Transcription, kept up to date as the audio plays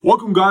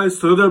Welcome, guys,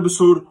 to another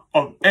episode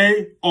of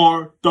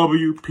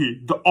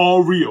ARWP, the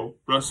All Real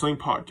Wrestling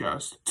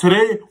Podcast.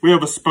 Today, we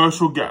have a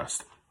special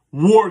guest,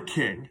 War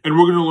King, and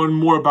we're going to learn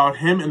more about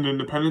him and the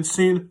independent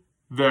scene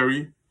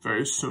very,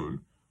 very soon.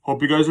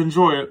 Hope you guys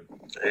enjoy it.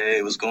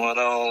 Hey, what's going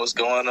on? What's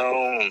going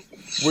on?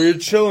 We're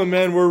chilling,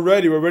 man. We're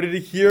ready. We're ready to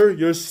hear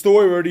your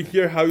story. We're ready to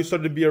hear how you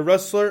started to be a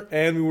wrestler,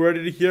 and we're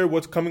ready to hear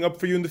what's coming up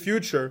for you in the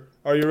future.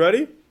 Are you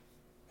ready?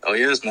 Oh,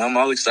 yes, man. I'm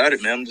all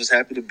excited, man. I'm just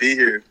happy to be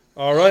here.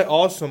 All right,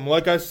 awesome.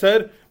 Like I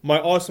said, my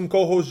awesome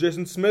co-host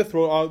Jason Smith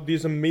wrote out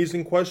these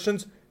amazing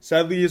questions.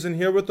 Sadly, he isn't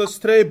here with us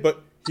today,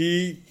 but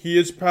he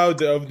is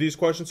proud of these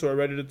questions, so we're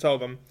ready to tell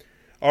them.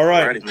 All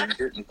right.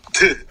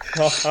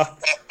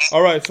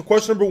 All right, so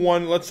question number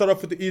one. Let's start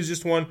off with the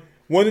easiest one.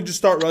 When did you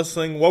start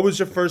wrestling? What was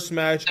your first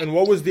match? And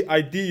what was the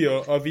idea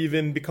of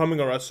even becoming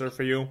a wrestler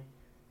for you?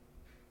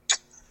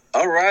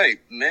 All right,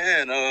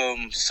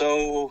 man.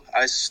 So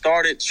I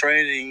started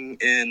training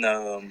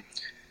in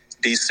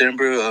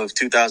December of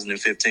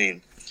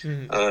 2015.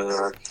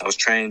 I was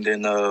trained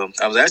in.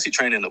 I was actually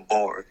trained in a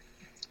bar.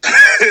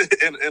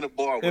 in a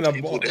bar with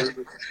people.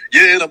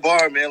 Yeah, in a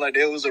bar, man. Like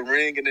there was a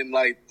ring, and then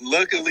like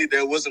luckily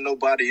there wasn't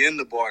nobody in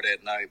the bar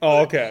that night. Oh,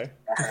 okay.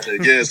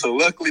 Yeah, so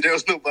luckily there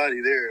was nobody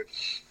there.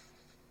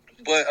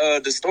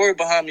 But the story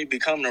behind me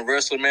becoming a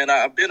wrestler, man,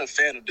 I've been a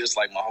fan of this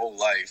like my whole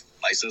life,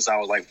 like since I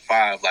was like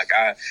 5. Like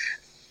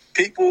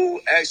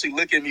people actually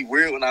look at me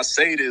weird when I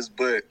say this,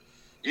 but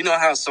you know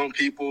how some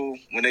people,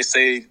 when they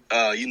say,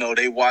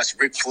 they watch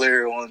Ric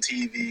Flair on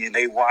TV and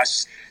they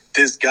watch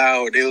this guy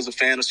or they was a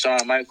fan of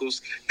Shawn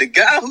Michaels. The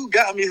guy who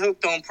got me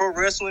hooked on pro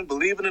wrestling,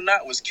 believe it or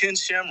not, was Ken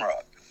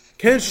Shamrock.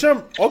 Ken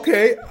Shamrock.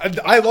 Okay,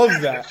 I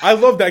love that. I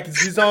love that because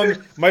he's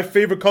on my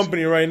favorite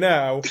company right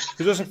now.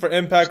 He's wrestling for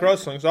Impact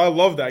Wrestling, so I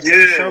love that.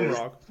 Ken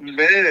Shamrock.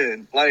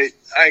 Man. Like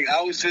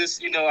I was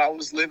just, I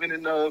was living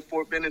in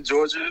Fort Benning,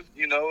 Georgia,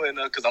 and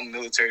because I'm a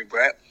military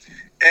brat.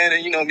 And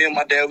then, me and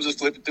my dad was just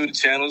flipping through the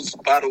channels.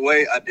 By the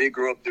way, I did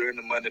grow up during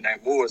the Monday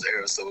Night Wars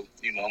era, so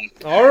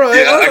all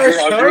right. I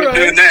grew up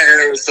during that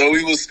era. So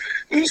we was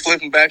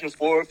flipping back and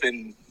forth,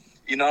 and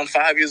I'm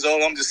 5 years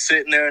old. I'm just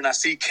sitting there, and I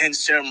see Ken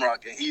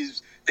Shamrock, and I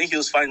think he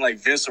was fighting like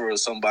Vince or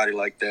somebody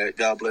like that.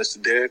 God bless the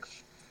dead.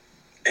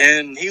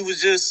 And it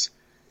was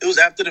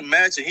after the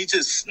match, and he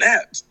just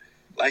snapped.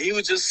 Like he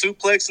was just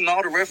suplexing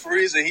all the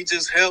referees, and he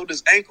just held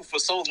his ankle for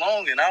so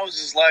long, and I was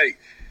just like,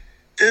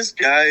 this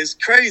guy is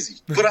crazy,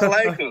 but I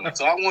like him.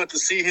 So I want to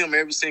see him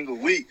every single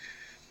week.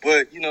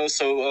 But,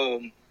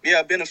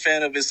 I've been a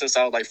fan of it since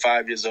I was like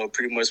 5 years old,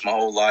 pretty much my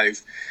whole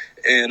life.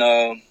 And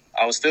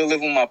I was still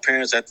living with my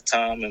parents at the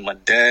time. And my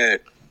dad,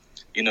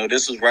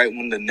 this was right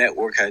when the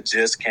network had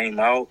just came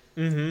out.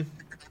 Mm-hmm.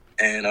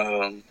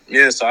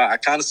 And, so I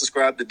kind of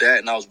subscribed to that,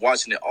 and I was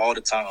watching it all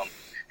the time.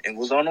 And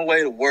was on the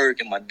way to work,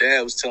 and my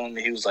dad was telling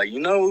me, he was like,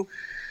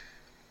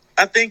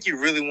 I think you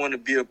really want to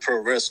be a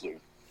pro wrestler.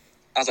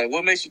 I was like,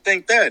 what makes you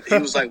think that? He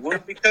was like, well,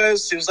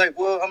 because he was like,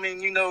 well, I mean,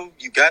 you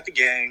got the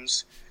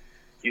games,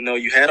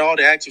 you had all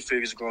the action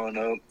figures growing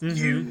up. Mm-hmm.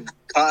 You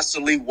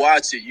constantly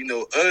watch it.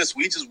 Us,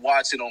 we just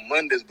watch it on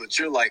Mondays, but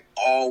you're like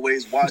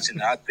always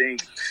watching. I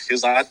think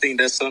that's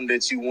something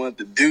that you want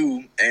to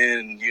do.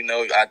 And,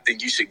 I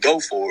think you should go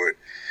for it.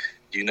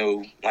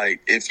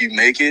 Like if you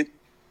make it,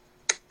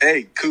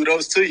 hey,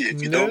 kudos to you.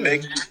 If you don't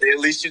make it, at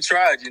least you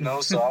tried,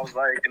 So I was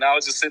like, and I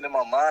was just sitting in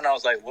my mind. I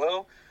was like,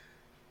 well,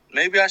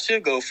 maybe I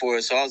should go for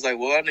it. So I was like,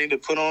 well, I need to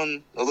put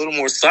on a little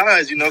more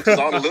size, because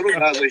all the little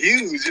guys are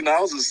huge. I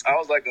was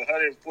like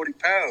 140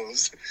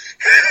 pounds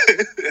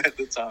at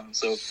the time.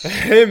 So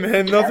hey,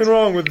 man, nothing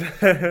wrong with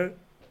that.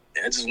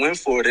 I just went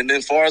for it. And then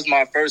as far as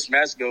my first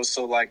match goes,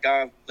 so like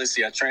I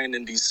trained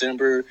in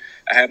December.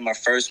 I had my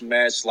first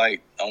match I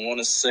want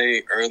to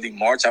say early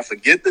March. I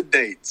forget the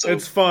date. So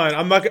it's fine.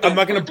 I'm not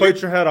going to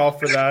bite your head off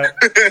for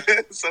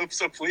that.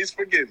 so please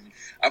forgive me.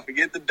 I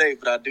forget the date,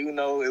 but I do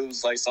know it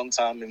was like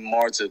sometime in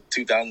March of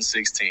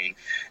 2016.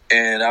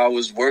 And I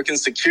was working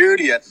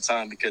security at the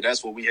time because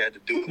that's what we had to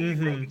do when we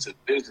broke into the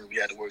business. We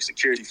had to work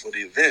security for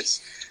the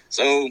events.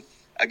 So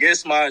I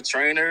guess my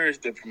trainer,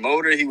 the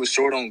promoter, he was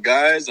short on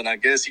guys, and I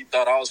guess he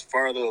thought I was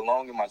further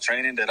along in my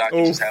training that I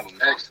could just have a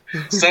match.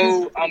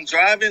 So I'm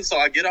driving, so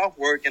I get off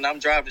work, and I'm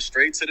driving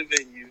straight to the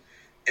venue,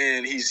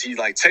 and he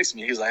like texts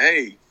me. He's like,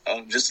 hey,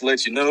 just to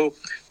let you know,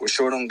 we're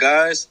short on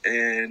guys,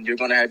 and you're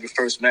going to have your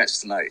first match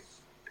tonight.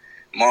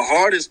 My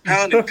heart is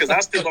pounding because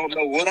I still don't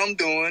know what I'm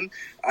doing.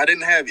 I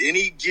didn't have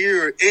any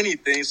gear or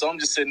anything, so I'm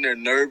just sitting there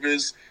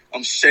nervous.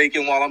 I'm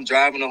shaking while I'm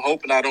driving. I'm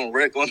hoping I don't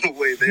wreck on the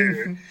way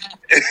there.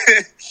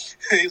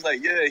 He's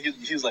like, yeah.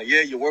 He's like, yeah,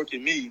 you're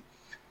working me,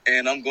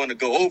 and I'm going to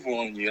go over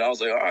on you. And I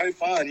was like, all right,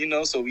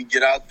 fine. So we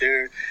get out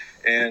there,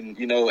 and,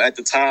 at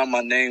the time,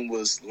 my name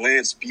was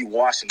Lance B.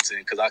 Washington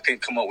because I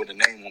couldn't come up with a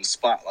name on the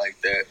spot like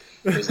that.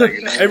 It was like,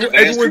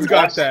 everyone's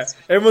got that.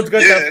 Everyone's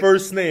got that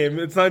first name.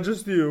 It's not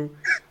just you.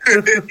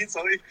 So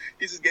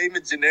he just gave me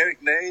a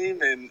generic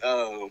name, and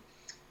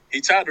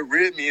he tried to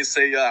rib me and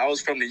say I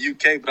was from the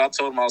UK, but I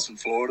told him I was from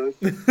Florida.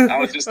 I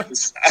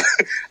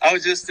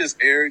was just this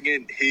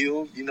arrogant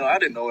heel. You know, I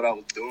didn't know what I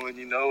was doing.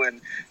 You know,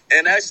 and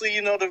actually,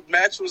 you know, the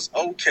match was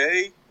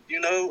okay. You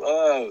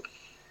know,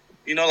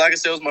 like I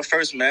said, it was my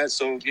first match,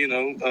 so you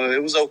know,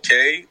 it was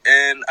okay,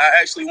 and I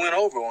actually went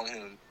over on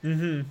him.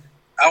 Mm-hmm.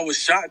 I was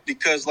shocked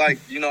because, like,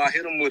 you know, I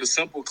hit him with a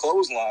simple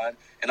clothesline,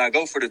 and I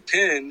go for the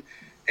pin,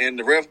 and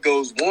the ref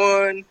goes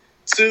 1,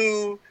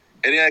 2.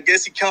 And then I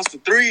guess he counts to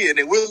 3, and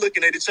then we're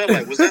looking at each other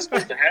like, was that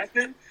supposed to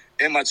happen?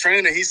 And my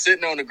trainer, he's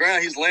sitting on the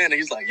ground, he's landing,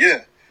 he's like,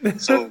 yeah.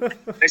 So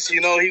next thing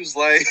you know, he was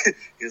like,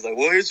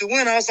 well, here's your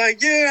win. I was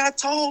like, yeah, I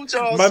told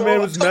y'all. My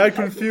man was mad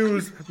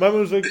confused. My man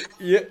was like,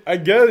 yeah, I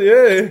guess,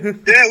 yeah.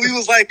 Yeah, we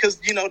was like, because,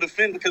 you know,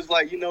 because,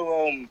 like, you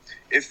know,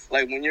 if,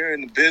 like, when you're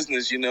in the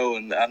business, you know,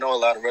 and I know a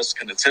lot of wrestlers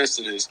can attest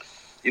to this,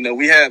 you know,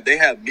 they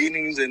have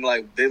meetings and,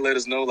 like, they let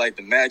us know, like,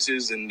 the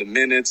matches and the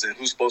minutes and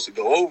who's supposed to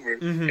go over.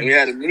 Mm-hmm. And we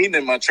had a meeting,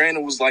 and my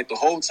trainer was, like, the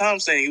whole time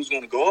saying he was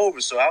going to go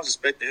over. So I was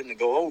expecting him to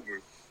go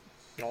over.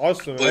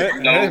 Awesome. But,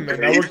 you know, hey, man,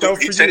 that worked out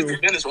for you. He takes the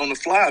minutes on the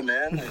fly,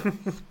 man.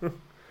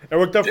 It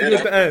worked out for you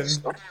at the end.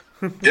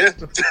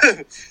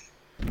 Yeah.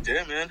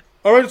 Yeah, man.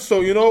 All right,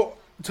 so, you know,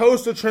 tell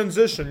us the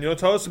transition. You know,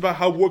 tell us about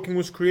how Working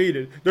was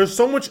created. There's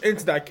so much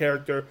into that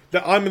character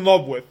that I'm in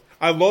love with.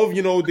 I love,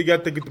 you know, they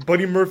got the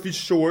Buddy Murphy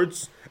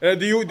shorts.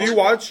 Do you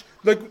watch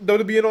like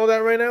WWE and all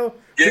that right now?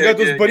 Yeah, you got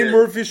those Buddy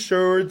Murphy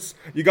shirts.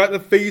 You got the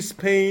face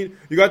paint.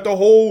 You got the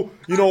whole,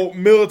 you know,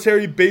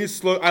 military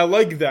base look. I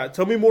like that.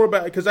 Tell me more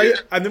about it, because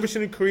I've never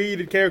seen a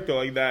created character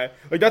like that.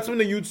 Like, that's something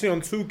that you'd see on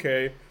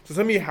 2K. So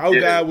tell me how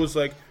that was,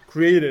 like,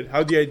 created.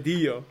 How the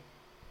idea.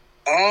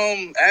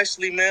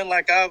 Actually, man,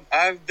 like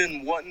I've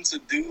been wanting to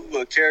do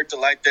a character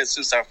like that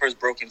since I first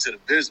broke into the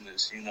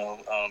business, you know,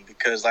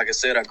 because like I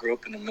said, I grew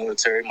up in the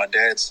military. My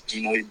dad's,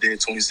 you know, he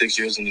did 26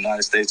 years in the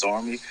United States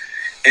Army,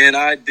 and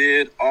I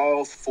did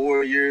all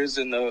 4 years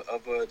of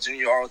a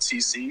junior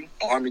ROTC,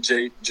 Army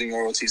junior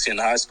ROTC in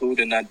high school.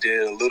 Then I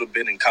did a little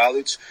bit in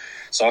college.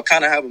 So I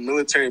kind of have a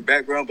military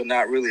background, but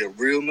not really a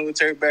real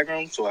military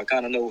background. So I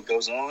kind of know what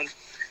goes on.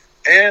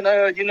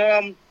 And, you know,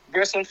 I'm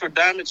wrestling for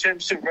Diamond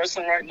Championship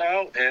Wrestling right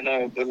now,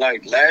 and but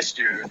like last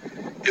year,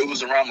 it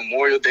was around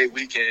Memorial Day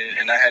weekend,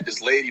 and I had this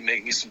lady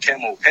make me some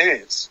camo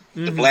pants,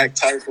 the black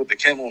type with the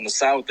camo on the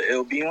side with the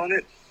LB on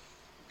it,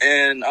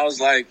 and I was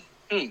like,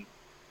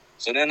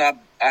 So then I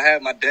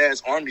had my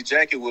dad's Army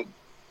jacket with,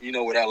 you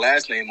know, with our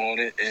last name on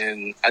it,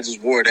 and I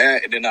just wore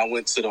that, and then I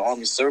went to the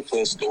Army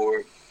surplus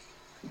store,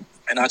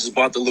 and I just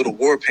bought the little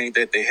war paint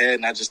that they had,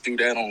 and I just threw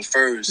that on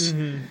first.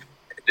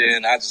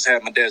 Then I just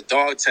had my dad's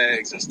dog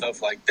tags and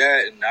stuff like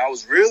that. And I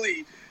was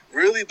really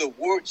the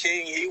War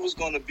King. He was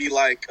going to be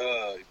like,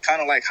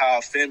 kind of like how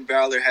Finn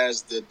Balor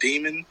has the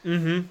demon.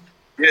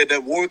 Yeah,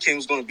 that War King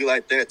was going to be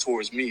like that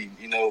towards me,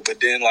 you know. But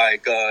then,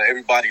 like,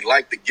 everybody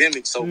liked the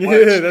gimmick so much.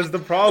 Yeah, that's the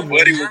problem.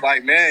 But he was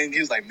like, man,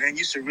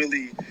 you should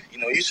really, you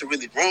know, you should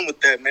really run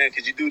with that, man,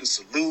 because you do the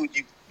salute.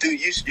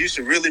 You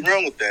should really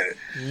run with that.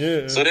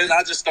 Yeah. So then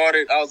I just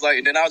started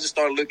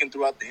looking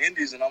throughout the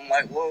indies, and I'm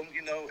like, well,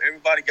 you know,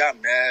 everybody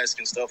got masks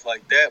and stuff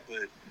like that,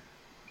 but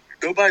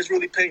nobody's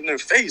really painting their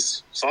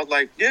face. So I was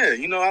like, yeah,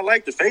 you know, I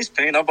like the face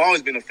paint. I've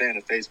always been a fan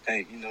of face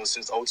paint, you know,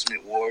 since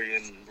Ultimate Warrior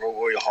and Road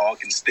Warrior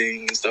Hawk and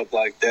Sting and stuff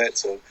like that.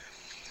 So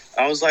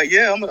I was like,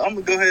 yeah, I'm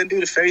gonna go ahead and do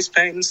the face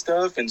paint and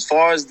stuff. And as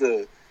far as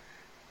the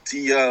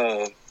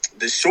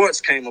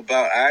shorts came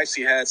about, I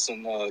actually had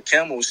some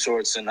camo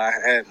shorts, and I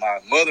had my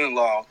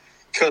mother-in-law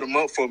cut them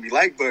up for me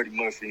like Buddy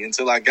Murphy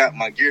until I got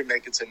my gear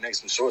maker to make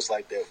some shorts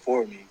like that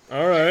for me.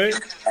 All right.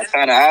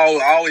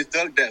 I always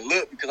dug that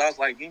look because I was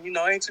like, you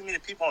know, ain't too many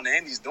people on the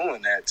indies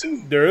doing that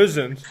too. There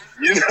isn't.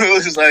 You know,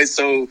 it's like,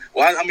 so,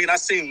 well, I mean, I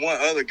seen one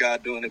other guy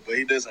doing it, but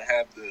he doesn't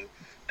have the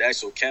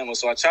actual camo.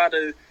 So I try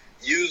to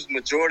use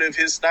majority of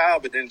his style,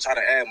 but then try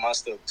to add my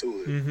stuff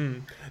to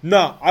it.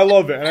 No, I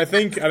love it, and I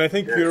think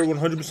you're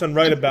 100%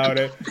 right about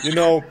it. You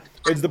know,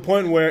 it's the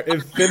point where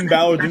if Finn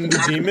Balor didn't do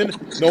Demon,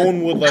 no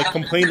one would like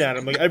complain at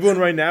him. Like everyone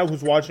right now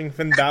who's watching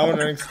Finn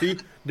Balor in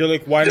NXT, they're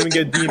like, why didn't we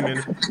get Demon?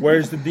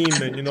 Where's the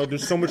Demon? You know,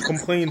 there's so much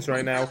complaints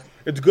right now.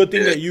 It's a good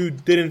thing that you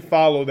didn't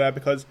follow that,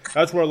 because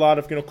that's where a lot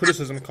of, you know,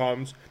 criticism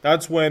comes.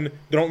 That's when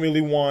they don't really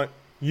want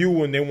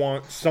you and they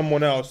want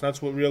someone else.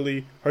 That's what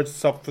really hurts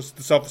the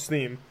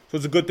self-esteem. So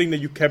it's a good thing that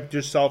you kept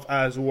yourself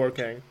as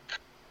Working.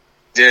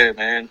 Yeah,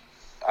 man.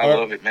 I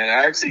love it, man.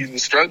 I actually been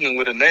struggling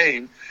with a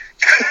name.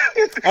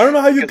 I don't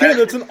know how you did.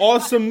 That's an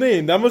awesome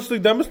name. That must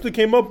have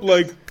came up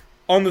like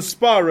on the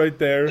spot right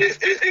there.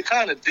 It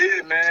kind of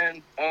did,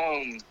 man.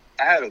 I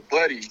had a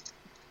buddy,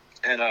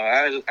 and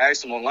I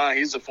asked him online.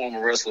 He's a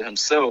former wrestler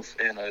himself,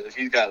 and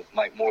he's got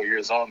like more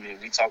years on me.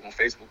 We talk on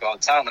Facebook all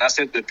the time, and I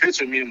sent the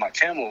picture of me and my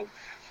camo.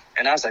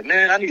 And I was like,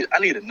 man, I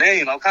need a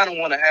name. I kind of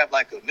want to have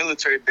like a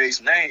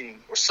military-based name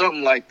or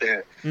something like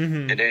that.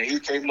 And then he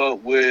came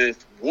up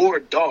with War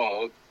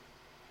Dog.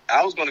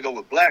 I was going to go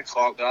with Black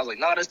Hawk, but I was like,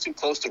 no, that's too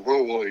close to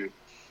Road Warrior.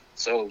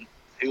 So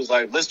he was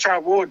like, let's try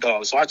War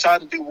Dog. So I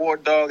tried to do War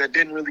Dog. I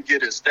didn't really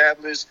get it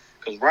established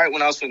because right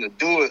when I was going to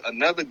do it,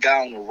 another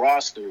guy on the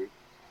roster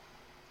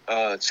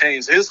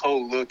changed his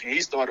whole look, and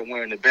he started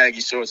wearing the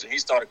baggy shorts, and he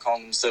started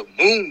calling himself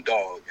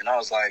Moondog. And I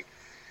was like,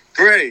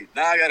 great,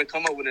 now I got to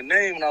come up with a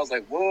name. And I was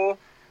like, well,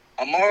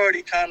 I'm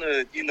already kind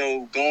of,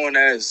 going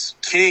as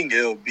King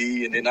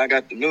LB, and then I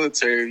got the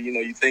military,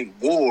 you think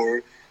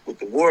war with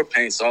the war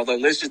paint. So I was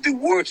like, let's just do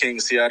War King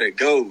and see how that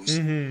goes.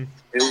 Mm-hmm.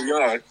 Here we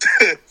are.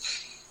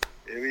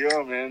 Here we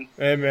are, man.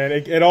 Hey, man,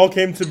 it all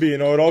came to be,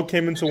 it all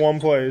came into one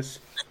place.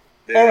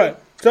 Yeah. All right,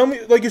 tell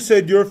me, like you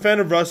said, you're a fan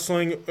of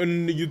wrestling,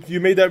 and you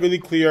made that really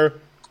clear.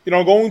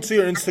 Going to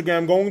your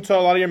Instagram, going to a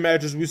lot of your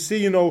matches, we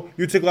see,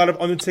 you take a lot of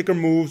Undertaker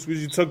moves.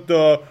 You took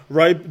the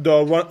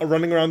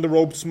running around the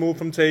ropes move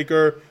from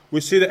Taker.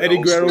 We see the Eddie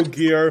Guerrero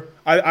gear.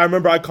 I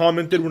remember I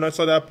commented when I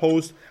saw that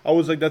post. I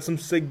was like, that's some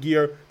sick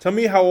gear. Tell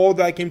me how all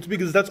that came to be,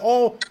 because that's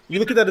all, you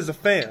look at that as a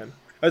fan.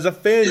 As a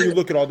fan, you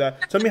look at all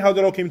that. Tell me how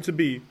that all came to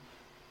be.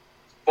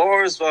 As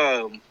far as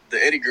the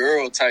Eddie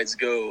Guerrero tights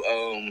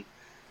go,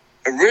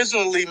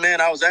 originally,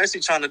 man, I was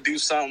actually trying to do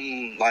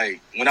something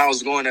like when I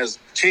was going as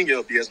King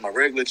LB as my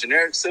regular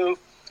generic self.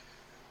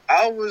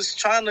 I was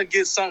trying to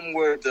get something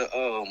where the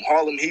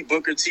Harlem Heat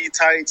Booker T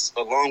tights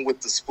along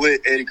with the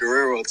split Eddie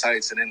Guerrero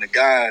tights, and then the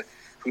guy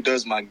who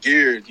does my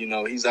gear,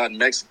 he's out in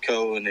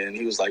Mexico, and then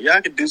he was like, yeah,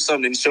 I could do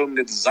something. And he showed me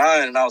the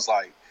design, and I was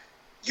like,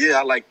 yeah,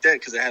 I like that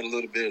because it had a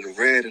little bit of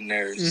the red in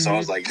there. Mm-hmm. So I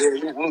was like,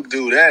 yeah, we'll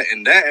do that.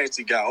 And that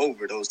actually got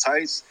over those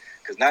tights.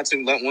 Because not too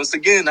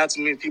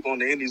many people in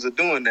the Indies are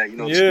doing that,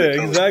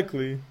 Yeah,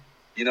 exactly.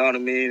 You know what I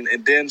mean?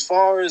 And then as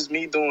far as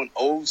me doing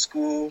old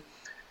school,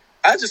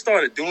 I just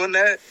started doing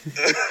that.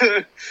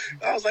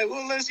 I was like,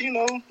 well, let's,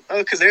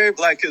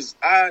 because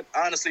I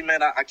honestly,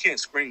 man, I can't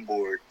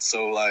springboard.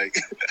 So, like,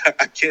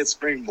 I can't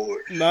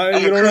springboard. No,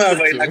 you don't have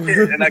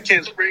to. And I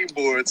can't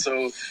springboard.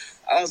 So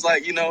I was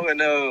like,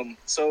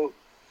 so,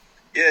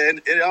 yeah,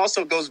 and it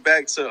also goes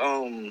back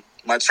to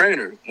my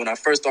trainer. When I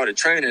first started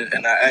training,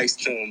 and I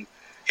asked him,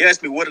 he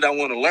asked me, what did I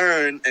want to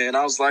learn? And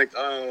I was like,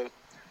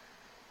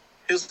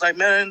 he was like,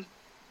 man,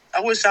 I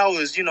wish I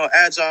was,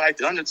 agile like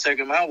the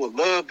Undertaker, man. I would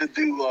love to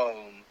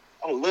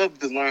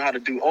learn how to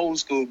do old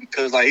school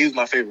because, like, he was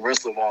my favorite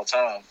wrestler of all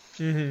time.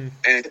 Mm-hmm.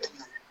 And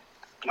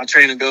my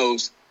trainer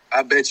goes,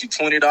 I bet you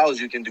 $20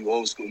 you can do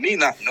old school. Me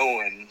not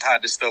knowing how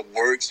this stuff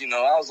works, I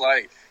was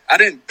like, I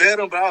didn't bet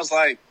him, but I was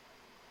like,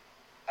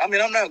 I mean,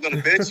 I'm not going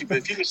to bet you, but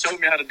if you could show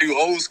me how to do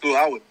old school,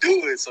 I would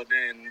do it. So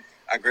then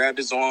I grabbed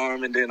his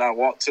arm, and then I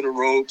walked to the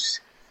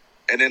ropes,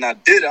 and then I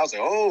did it. I was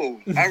like,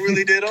 oh, I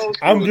really did old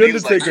school. I'm the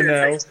Undertaker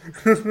now.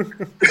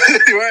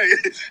 Right.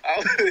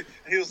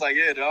 He was like,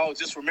 yeah,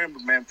 just remember,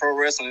 man, pro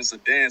wrestling is a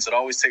dance. It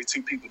always takes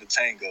two people to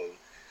tango.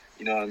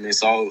 You know what I mean?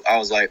 So I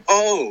was like,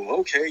 oh,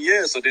 okay,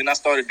 yeah. So then I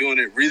started doing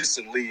it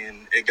recently,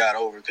 and it got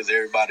over because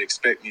everybody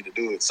expect me to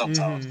do it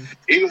sometimes.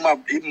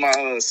 Mm-hmm. Even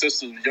my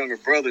sister's younger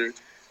brother,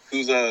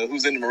 who's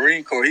in the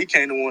Marine Corps, he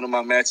came to one of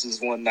my matches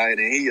one night,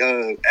 and he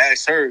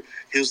asked her,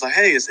 he was like,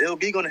 hey, is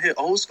LB going to hit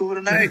old school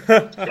tonight?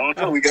 Don't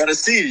know, we got to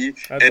see.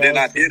 That's and then awesome.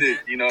 I did it,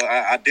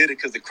 I did it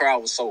because the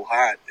crowd was so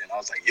hot, and I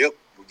was like, yep,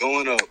 we're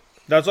going up.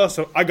 That's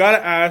awesome. I got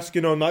to ask,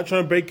 not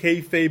trying to break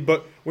kayfabe,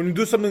 but when you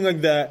do something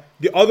like that,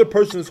 the other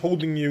person is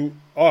holding you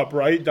up,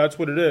 right? That's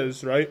what it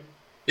is, right?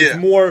 It's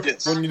more,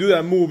 when you do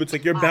that move, it's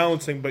like you're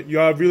balancing, but you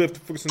really have to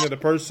focus on the other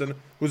person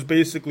who's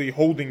basically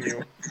holding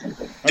you.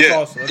 That's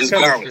awesome. That's it's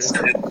balance.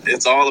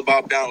 It's all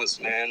about balance,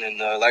 man. And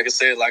like I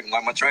said, like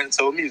my trainer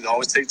told me, it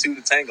always take two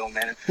to tango,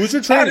 man. Who's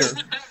your trainer?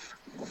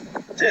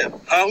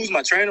 Who's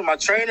my trainer? My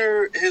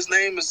trainer, his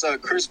name is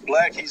Chris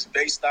Black. He's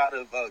based out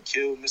of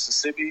Kill,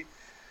 Mississippi,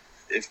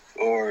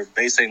 or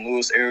Bay St.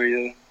 Louis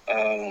area.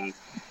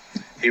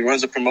 He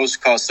runs a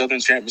promotion called Southern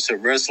Championship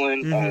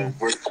Wrestling. Mm-hmm.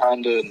 We're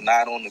kind of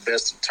not on the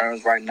best of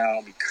terms right now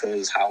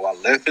because how I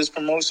left his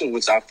promotion,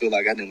 which I feel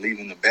like I didn't leave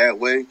in a bad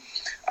way.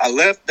 I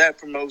left that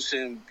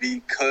promotion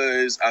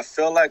because I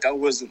felt like I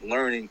wasn't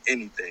learning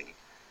anything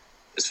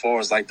as far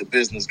as like the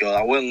business goes.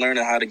 I wasn't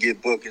learning how to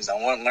get bookings. I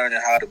wasn't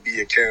learning how to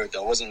be a character.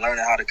 I wasn't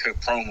learning how to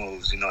cut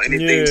promos,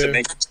 anything to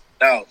make it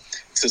out.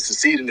 To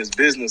succeed in this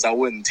business, he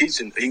wasn't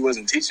teaching me.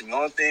 The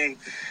only thing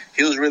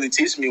he was really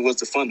teaching me was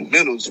the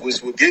fundamentals,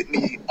 which would get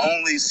me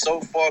only so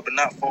far, but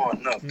not far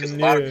enough. Because a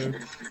lot of people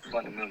teach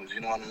fundamentals,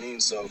 you know what I mean?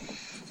 So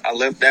I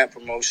left that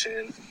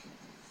promotion,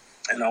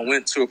 and I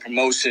went to a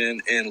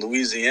promotion in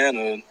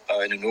Louisiana,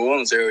 in the New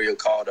Orleans area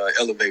called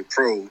Elevate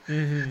Pro.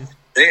 Mm-hmm.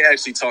 They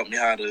actually taught me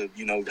how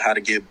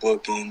to get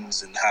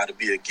bookings and how to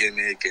be a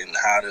gimmick and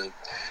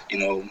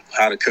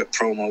how to cut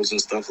promos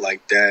and stuff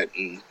like that.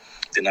 And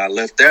then I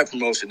left that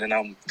promotion, and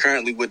I'm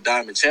currently with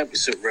Diamond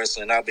Championship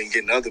Wrestling. I've been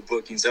getting other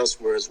bookings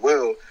elsewhere as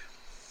well,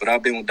 but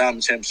I've been with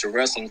Diamond Championship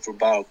Wrestling for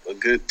about a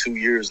good 2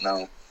 years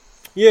now.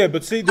 Yeah,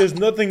 but see, there's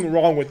nothing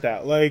wrong with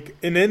that. Like,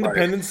 in the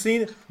independent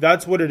scene,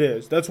 that's what it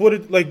is. That's what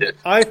it, like,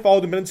 I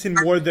follow the independent scene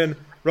more than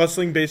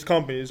wrestling-based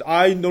companies.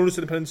 I notice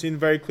the independent scene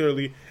very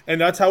clearly,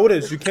 and that's how it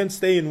is. You can't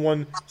stay in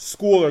one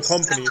school or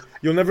company.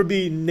 You'll never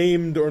be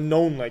named or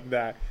known like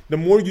that. The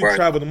more you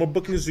travel, the more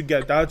bookings you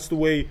get. That's the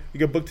way you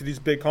get booked to these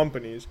big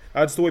companies.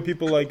 That's the way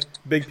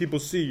big people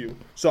see you.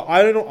 So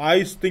I don't know.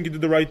 I think you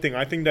did the right thing.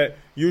 I think that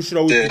you should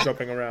always be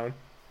jumping around.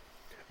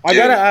 I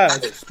gotta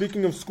ask.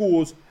 Speaking of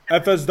schools,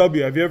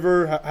 FSW. Have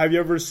you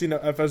ever seen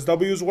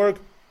FSW's work?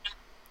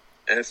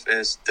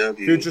 FSW.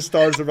 Future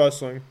Stars of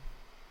Wrestling.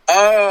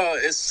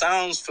 It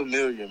sounds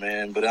familiar,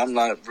 man, but I'm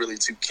not really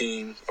too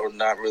keen or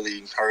not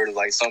really heard of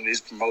like some of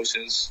these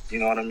promotions. You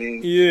know what I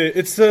mean? Yeah,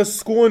 it's a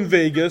school in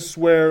Vegas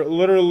where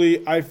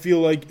literally I feel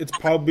like it's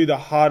probably the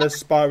hottest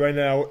spot right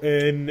now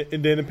in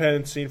the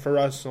independent scene for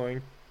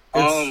wrestling.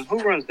 Who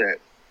runs that?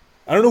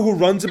 I don't know who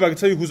runs it, but I can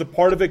tell you who's a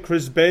part of it.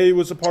 Chris Bay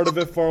was a part of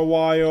it for a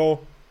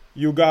while.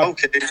 You got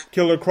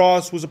Killer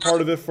Cross was a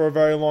part of it for a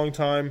very long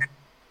time.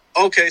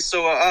 Okay,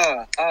 so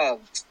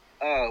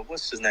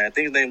what's his name? I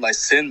think his name like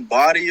Sin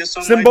Body or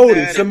something like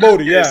that. Sin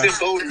Bodhi, yeah. Sin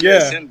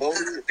Bodhi.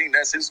 I think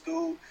that's his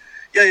school.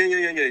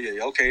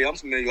 Yeah. Okay, I'm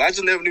familiar. I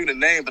just never knew the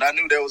name, but I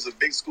knew there was a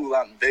big school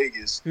out in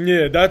Vegas.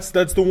 Yeah, that's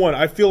the one.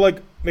 I feel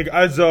like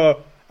as an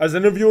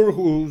interviewer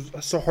who's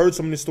heard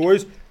so many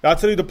stories,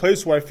 that's really the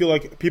place where I feel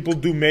like people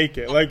do make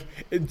it. Like,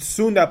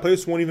 soon that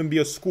place won't even be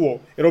a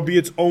school. It'll be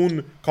its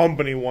own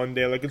company one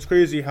day. Like, it's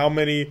crazy how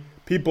many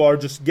people are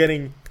just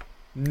getting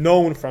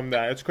known from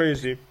that. It's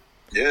crazy.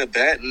 Yeah,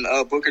 that and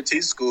Booker T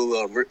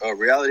School,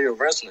 Reality of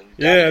Wrestling.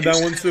 Yeah,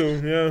 that one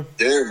too. Yeah.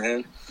 Yeah,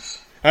 man.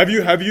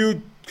 Have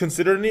you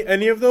considered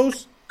any of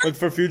those, like,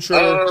 for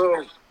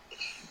future?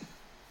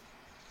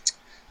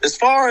 As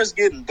far as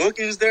getting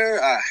bookings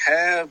there, I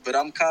have, but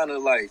I'm kind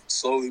of like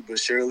slowly but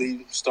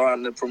surely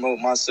starting to promote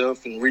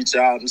myself and reach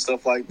out and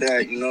stuff like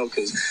that, you know,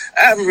 because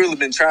I haven't really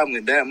been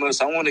traveling that much.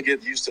 I want to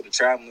get used to the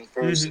traveling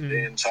first and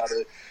then try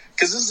to,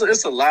 because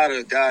it's a lot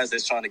of guys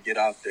that's trying to get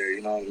out there,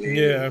 you know what I mean?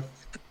 Yeah.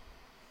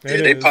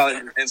 They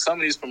probably, and some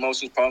of these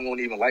promotions probably won't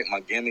even like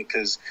my gimmick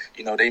because,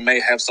 you know, they may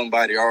have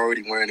somebody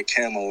already wearing a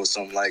camo or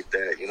something like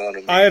that, you know what I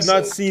mean? I have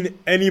not seen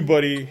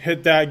anybody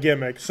hit that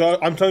gimmick. So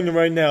I'm telling you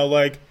right now,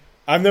 like,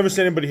 I've never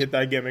seen anybody hit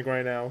that gimmick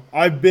right now.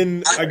 I've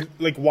been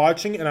like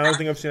watching, and I don't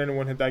think I've seen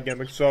anyone hit that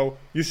gimmick. So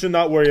you should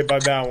not worry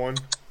about that one.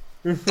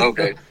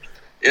 Okay.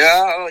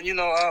 Yeah, you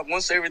know,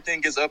 once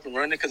everything gets up and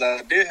running, because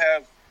I did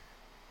have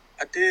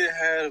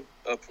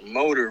a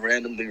promoter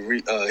randomly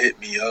hit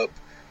me up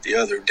the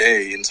other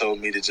day and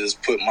told me to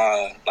just give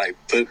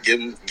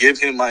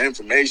him my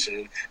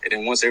information, and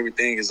then once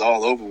everything is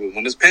all over with,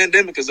 when this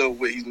pandemic is over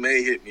with, he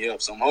may hit me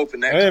up. So I'm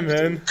hoping that. Hey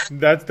man,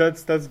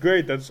 that's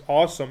great. That's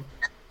awesome.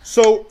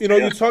 So, you know,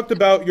 you talked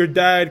about your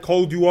dad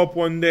called you up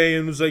one day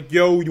and was like,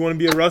 yo, you want to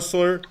be a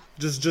wrestler?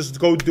 Just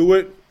go do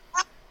it.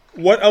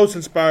 What else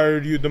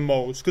inspired you the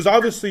most? Because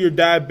obviously your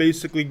dad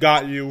basically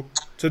got you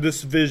to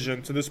this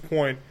vision, to this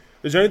point.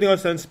 Is there anything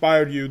else that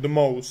inspired you the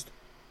most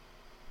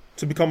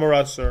to become a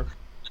wrestler?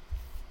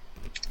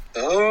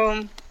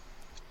 I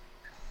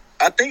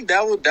think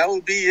that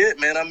would be it,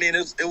 man. I mean,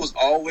 it was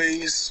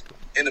always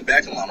in the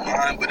back of my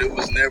mind, but it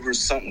was never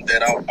something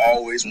that I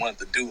always wanted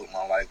to do with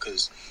my life,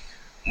 because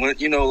when,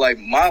 you know, like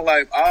my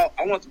life, I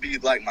want to be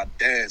like my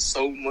dad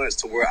so much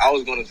to where I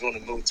was going to join the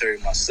military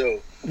myself.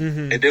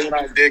 And then when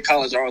I did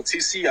college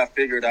ROTC, I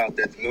figured out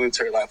that the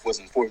military life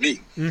wasn't for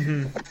me.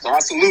 So I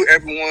salute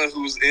everyone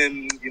who's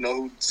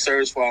who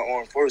serves for our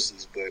armed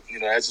forces, but, you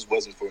know, that just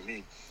wasn't for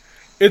me.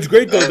 It's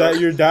great, though, that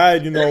your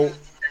dad, you know,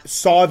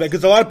 saw that,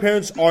 because a lot of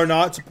parents are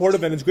not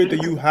supportive, and it's great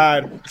that you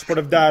had a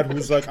supportive dad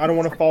who's like, I don't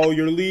want to follow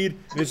your lead,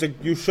 and it's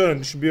like, you shouldn't,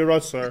 you should be a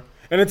wrestler.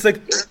 And it's like,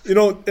 you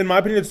know, in my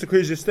opinion, it's the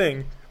craziest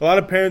thing. A lot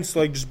of parents,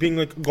 like, just being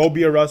like, go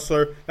be a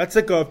wrestler, that's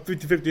like a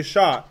 50-50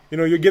 shot. You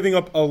know, you're giving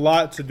up a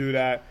lot to do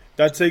that.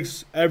 That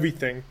takes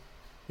everything,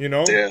 you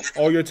know? Yeah.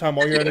 All your time,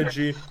 all your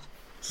energy.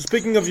 So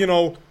speaking of, you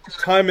know,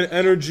 time and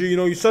energy, you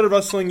know, you started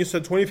wrestling, you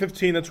said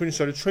 2015, that's when you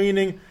started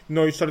training. You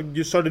know,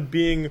 you started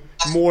being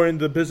more in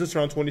the business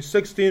around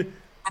 2016.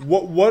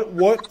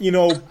 What you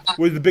know,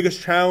 were the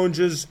biggest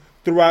challenges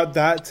throughout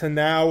that to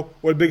now?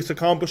 What biggest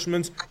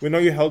accomplishments? We know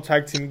you held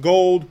tag team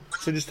gold.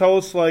 So just tell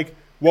us, like,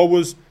 what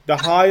was the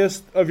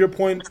highest of your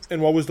point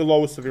and what was the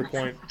lowest of your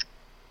point?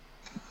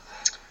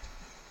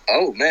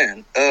 Oh,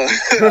 man.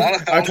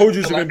 I told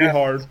you it's going to be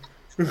hard.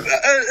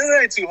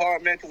 It ain't too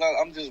hard, man, because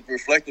I'm just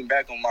reflecting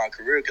back on my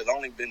career, because I've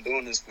only been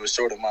doing this for a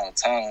short amount of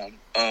time.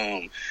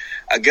 I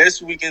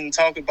guess we can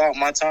talk about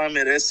my time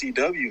at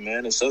SCW,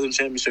 man, at Southern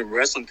Championship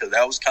Wrestling, because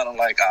that was kind of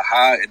like a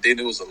high, and then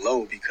it was a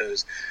low,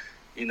 because,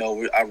 you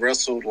know, I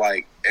wrestled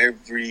like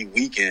every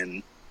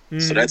weekend.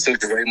 So that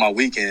took away my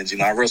weekends. You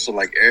know, I wrestled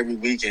like every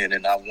weekend,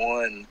 and I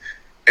won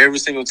every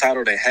single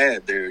title they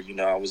had there. You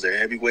know, I was their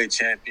heavyweight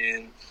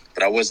champion,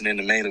 but I wasn't in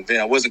the main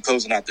event. I wasn't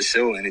closing out the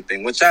show or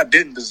anything, which I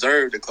didn't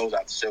deserve to close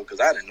out the show because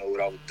I didn't know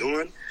what I was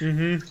doing.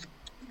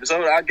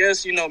 So I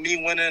guess, you know,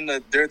 me winning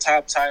their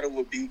top title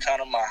would be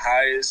kind of my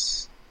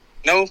highest.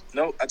 No,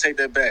 I take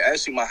that back.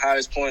 Actually, my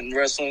highest point in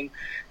wrestling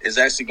is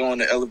actually going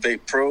to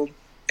Elevate Pro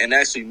and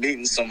actually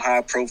meeting some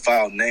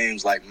high-profile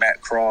names like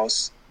Matt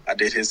Cross. I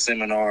did his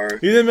seminar.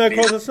 You did Matt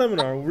Cross'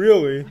 seminar?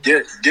 Really?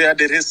 Yeah, I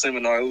did his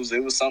seminar.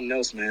 It was something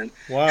else, man.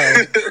 Wow.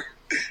 Yeah,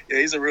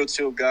 he's a real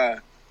chill guy.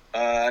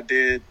 I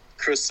did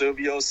Chris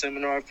Silvio's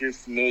seminar, if you're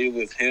familiar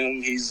with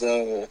him. He's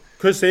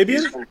Chris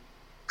Sabian?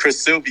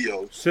 Chris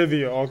Silvio.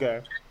 Silvio,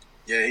 okay.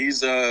 Yeah,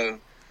 he's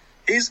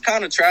He's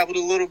kind of traveled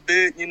a little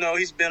bit. You know,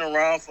 he's been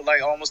around for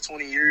like almost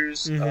 20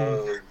 years.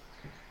 Mm-hmm.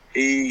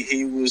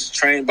 He was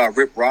trained by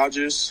Rip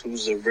Rogers,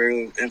 who's a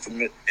very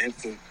infamous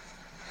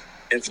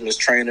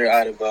trainer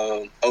out of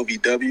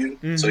OVW.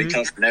 Mm-hmm. So he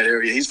comes from that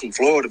area. He's from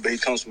Florida, but he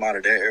comes from out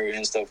of that area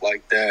and stuff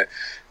like that.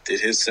 Did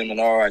his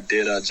seminar. I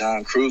did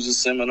John Cruz's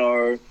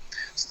seminar.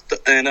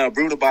 And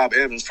Brutal Bob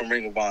Evans from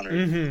Ring of Honor.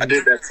 Mm-hmm. I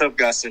did that Tough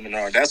Guy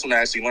seminar. That's when I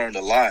actually learned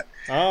a lot.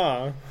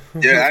 Ah.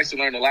 Yeah, I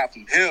actually learned a lot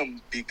from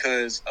him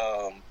because,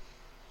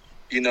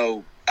 you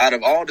know, out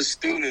of all the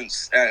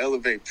students at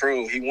Elevate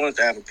Pro, he wanted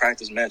to have a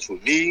practice match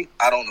with me.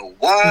 I don't know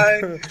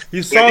why.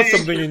 He saw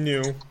something in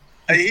you.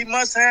 He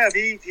must have.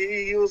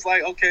 He was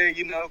like, okay,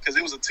 you know, because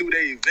it was a 2-day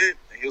event.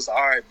 And he was like,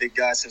 all right, big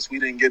guy, since you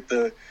didn't get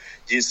to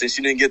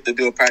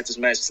do a practice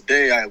match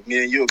today,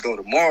 me and you'll go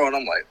tomorrow. And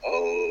I'm like,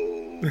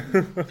 oh.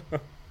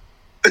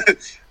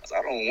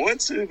 I don't want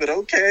to, but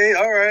okay,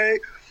 all right.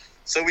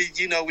 So we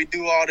do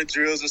all the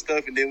drills and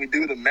stuff, and then we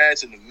do the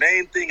match. And the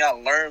main thing I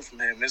learned from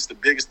him, it's the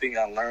biggest thing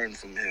I learned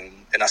from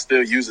him, and I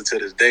still use it to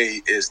this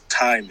day, is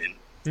timing.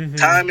 Mm-hmm.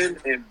 Timing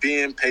and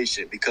being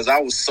patient, because I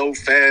was so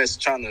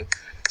fast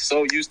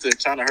so used to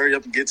trying to hurry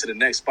up and get to the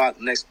next spot,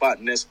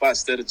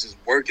 instead of just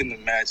working the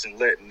match and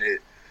letting it,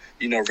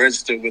 you know,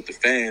 register with the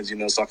fans, you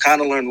know. So I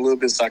kind of learned a little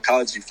bit of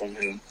psychology from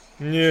him.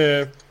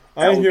 Yeah,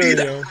 I hear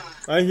you.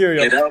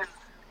 Yeah,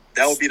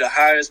 that would be the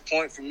highest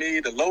point for me.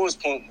 The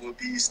lowest point would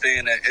be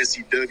staying at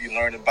SCW,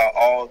 learning about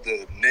all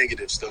the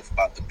negative stuff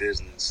about the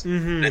business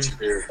Mm-hmm. that you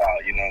hear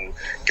about. You know,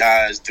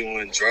 guys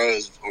doing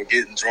drugs or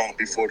getting drunk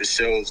before the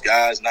shows,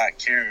 guys not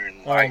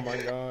caring. Oh,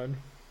 my God.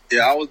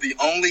 Yeah, I was the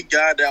only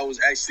guy that was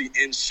actually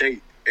in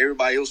shape.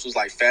 Everybody else was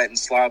like fat and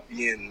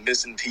sloppy and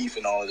missing teeth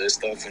and all of that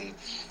stuff, and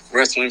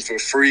wrestling for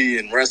free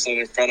and wrestling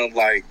in front of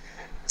like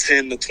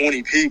 10 to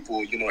 20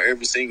 people, you know,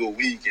 every single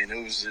week. And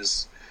it was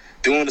just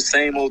doing the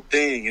same old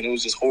thing, and it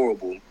was just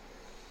horrible.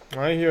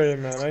 I hear you,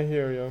 man. I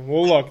hear you.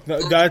 Well, look,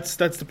 that's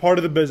the part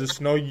of the business.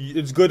 You know,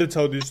 it's good to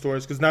tell these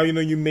stories because now you know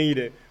you made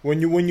it.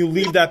 When you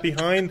leave that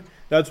behind,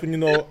 that's when you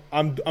know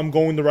I'm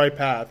going the right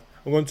path.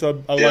 I'm going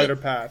to a lighter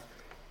path.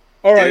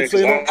 All right, so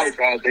you know,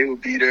 they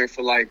would be there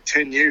for like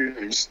 10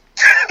 years.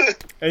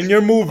 And you're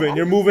moving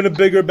to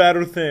bigger,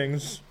 better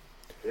things.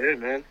 Yeah,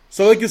 man.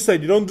 So like you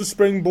said, you don't do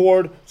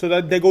springboard, so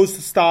that goes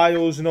to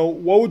styles. You know,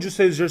 what would you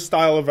say is your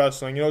style of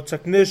wrestling? You know,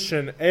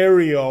 technician,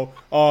 aerial,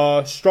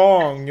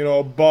 strong, you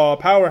know,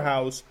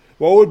 powerhouse.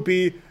 What would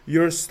be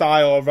your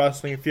style of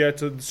wrestling if you had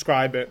to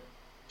describe it?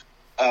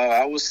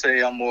 I would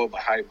say I'm more of a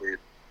hybrid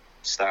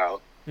style.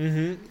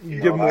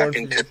 Mm-hmm. Give more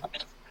information.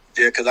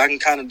 Yeah, because I can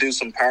kind of do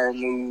some power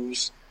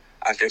moves.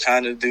 I can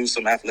kind of do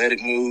some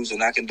athletic moves,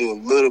 and I can do a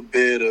little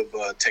bit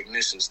of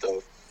technician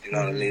stuff. You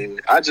know what I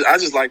mean? I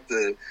just like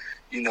to,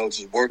 you know,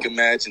 just work a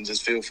match and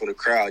just feel for the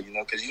crowd, you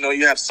know, because, you know,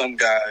 you have some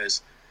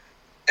guys,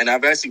 and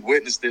I've actually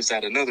witnessed this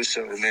at another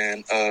show,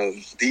 man.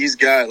 These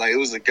guys, like, it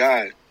was a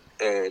guy,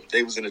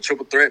 they was in a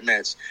triple threat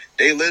match.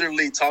 They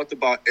literally talked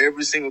about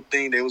every single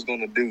thing they was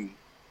going to do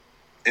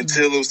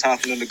until it was time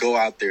for them to go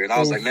out there. And I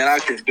was like, man, I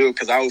couldn't do it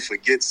because I would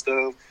forget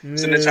stuff.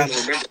 So they're trying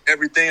to remember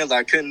everything. I was like,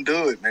 I couldn't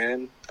do it,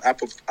 man. I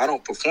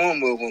don't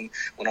perform well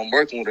when I'm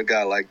working with a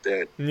guy like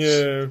that.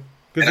 Yeah,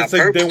 because it's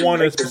like they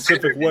want a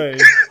specific way.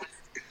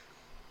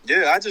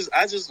 Yeah, I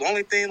just the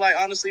only thing, like,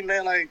 honestly,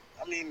 man, like,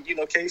 I mean, you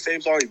know,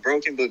 kayfabe's already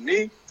broken, but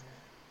me,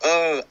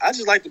 I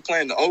just like to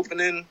play in the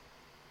opening,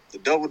 the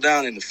double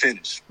down, and the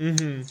finish.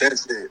 Mm-hmm.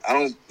 That's it. I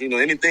don't, you know,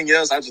 anything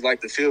else, I just like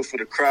to feel for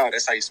the crowd.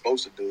 That's how you're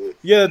supposed to do it.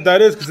 Yeah,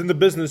 that is, because in the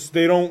business,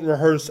 they don't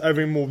rehearse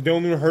every move. They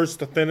only rehearse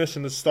the finish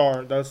and the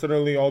start. That's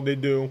literally all they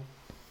do.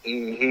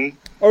 Mm-hmm.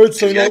 All right,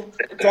 so, you know,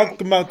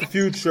 talking about the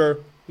future,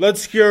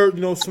 let's hear,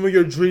 you know, some of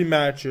your dream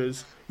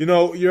matches. You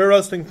know, you're a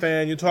wrestling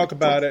fan. You talk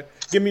about it.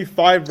 Give me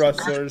 5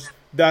 wrestlers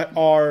that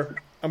are,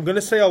 I'm going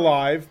to say,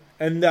 alive,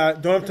 and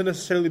that don't have to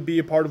necessarily be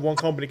a part of one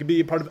company. It could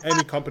be a part of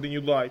any company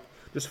you'd like.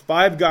 Just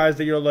 5 guys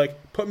that you're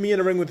like, put me in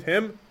a ring with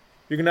him,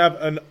 you're going to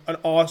have an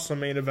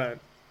awesome main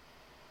event.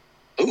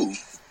 Ooh.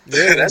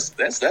 Yeah. that's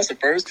the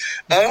first.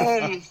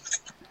 I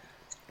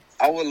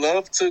would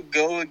love to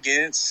go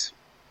against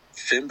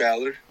Finn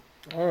Balor.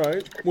 All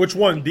right. Which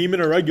one, Demon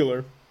or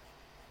regular?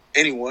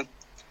 Anyone.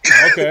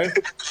 Okay.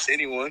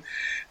 Anyone.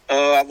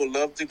 I would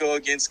love to go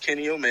against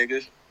Kenny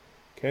Omega.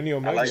 Kenny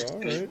Omega, all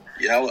right.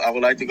 Yeah, I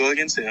would like to go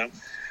against him.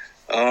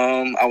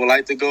 I would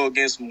like to go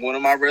against one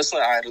of my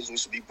wrestling idols,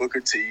 which would be Booker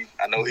T.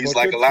 I know he's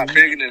like a lot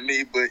bigger than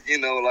me, but, you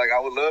know, like, I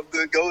would love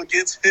to go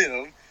against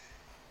him.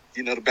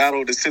 You know, the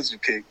battle of the scissor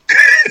kick.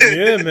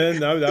 Yeah, man,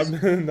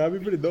 that'd be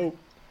pretty dope.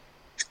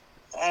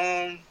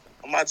 I'm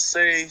about to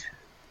say,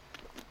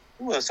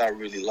 who else I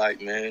really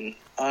like, man?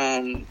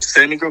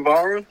 Sammy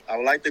Guevara. I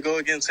would like to go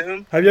against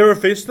him. Have you ever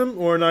faced him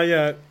or not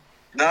yet?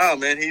 Nah,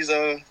 man, he's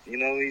you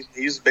know,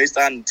 he's based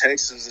out in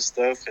Texas and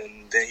stuff,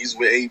 and then he's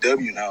with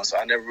AEW now, so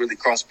I never really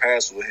crossed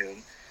paths with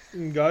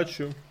him. Got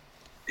you.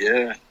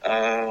 Yeah.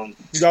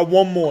 You got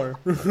one more.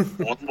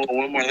 One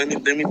more. Let me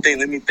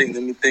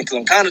think. Cause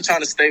I'm kind of trying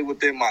to stay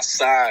within my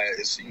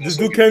size. Just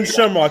do Ken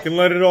Shamrock and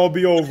let it all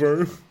be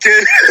over.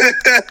 Yeah,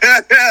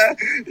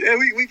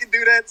 we can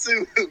do that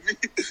too.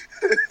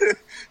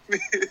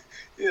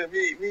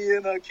 me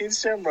and Ken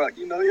Shamrock.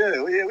 We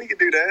can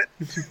do that.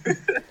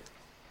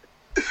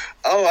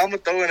 Oh, I'm gonna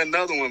throw in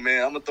another one,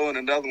 man. I'm gonna throw in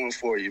another one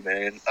for you,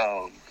 man.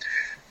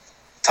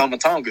 Tama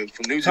Tonga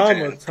from New Japan.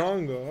 Tama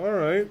Tonga, all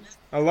right.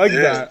 I like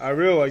that. I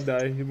really like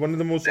that. He's one of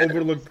the most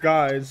overlooked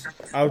guys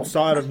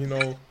outside of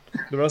the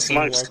wrestling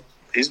world.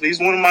 He's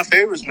one of my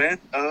favorites, man.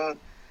 Other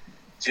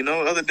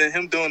than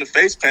him doing the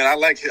face paint, I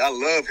love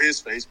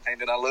his face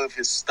paint and I love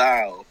his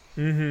style.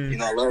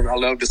 Mm-hmm. I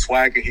love the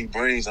swagger he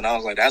brings, and I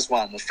was like, that's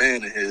why I'm a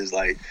fan of his.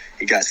 Like,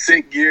 he got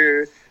sick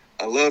gear.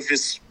 I love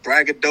his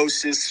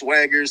braggadocious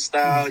swagger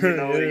style.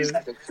 He's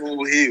like a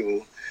cool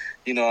heel.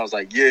 I was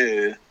like,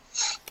 yeah.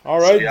 All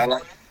right. So, yeah,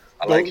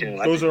 I like him.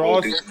 Those are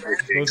awesome.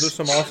 Those are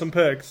some awesome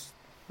picks.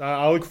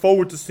 I look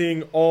forward to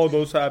seeing all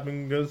those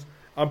happen because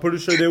I'm pretty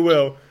sure they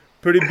will.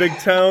 Pretty big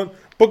talent.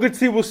 Booker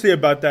T, we'll see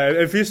about that.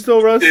 If he's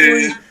still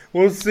wrestling,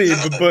 we'll see.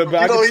 But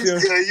I can see him.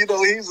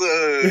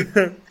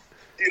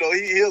 He's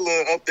a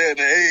little up there in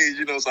the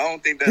age, so I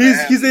don't think that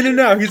he's in and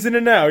out. He's in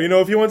and out.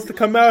 If he wants to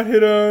come out,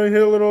 hit a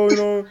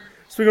little,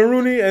 swing a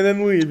Rooney and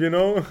then leave.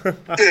 Yeah,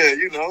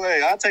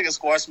 hey, I'll take a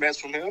squash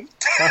match from him.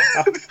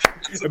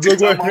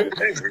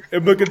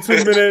 It book a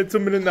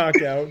 2-minute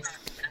knockout.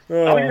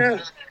 Oh yeah.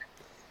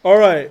 All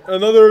right,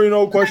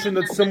 another question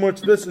that's similar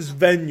to this is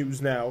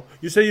venues. Now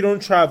you say you don't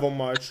travel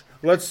much.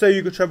 Let's say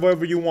you could travel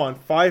wherever you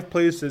want. 5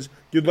 places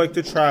you'd like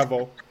to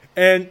travel,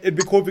 and it'd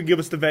be cool if you give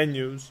us the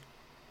venues.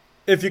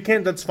 If you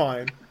can't, that's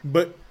fine.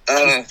 But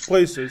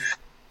places.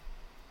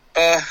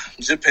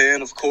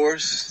 Japan, of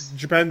course.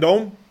 Japan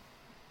Dome?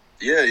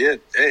 Yeah. Hey,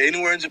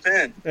 anywhere in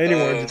Japan.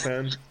 Anywhere in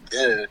Japan.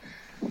 Yeah.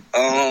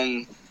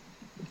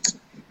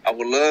 I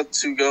would love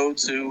to go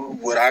to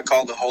what I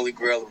call the Holy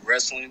Grail of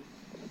wrestling.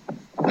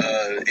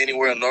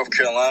 Anywhere in North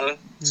Carolina,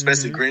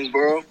 especially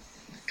Greensboro,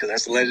 because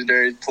that's a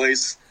legendary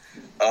place.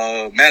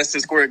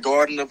 Madison Square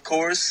Garden, of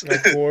course.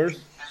 Of course.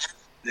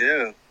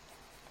 Yeah.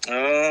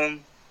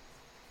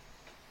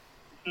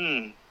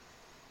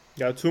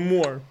 Got 2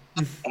 more.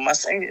 Am I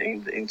saying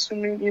anything to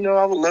me?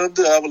 I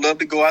would love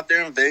to go out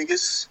there in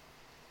Vegas.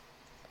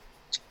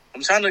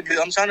 I'm trying to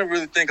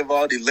really think of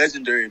all the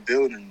legendary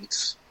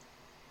buildings.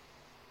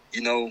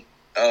 So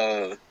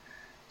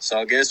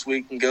I guess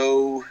we can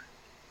go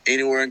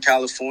anywhere in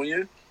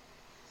California.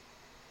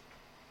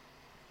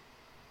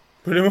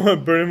 Pretty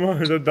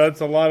much.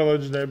 That's a lot of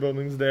legendary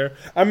buildings there.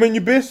 I mean,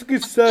 you basically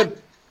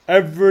said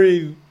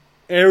every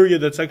area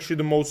that's actually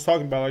the most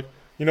talked about, like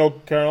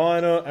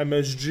Carolina,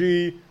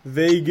 MSG,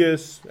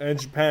 Vegas, and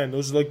Japan.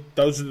 Those are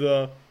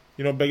the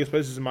biggest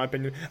places in my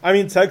opinion. I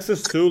mean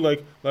Texas too,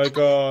 like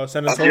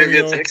San Antonio.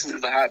 Yeah, Texas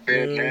is a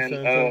hotbed, man.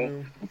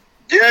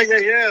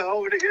 Yeah.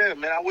 Over there, yeah,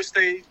 man. I wish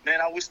they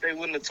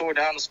wouldn't have tore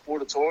down the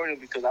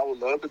Sportatorium because I would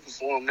love to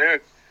perform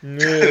there.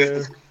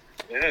 Yeah.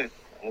 Yeah.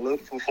 I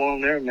love to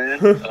perform there, man.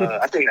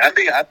 I think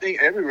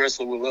every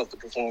wrestler would love to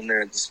perform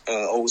there at this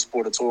old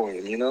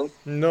Sportatorium,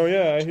 No,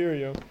 yeah, I hear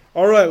you.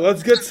 All right,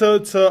 let's get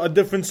to a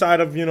different side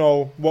of,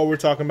 what we're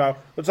talking about.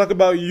 Let's talk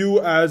about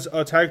you as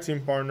a tag team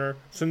partner,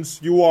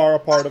 since you are a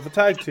part of a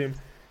tag team.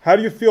 How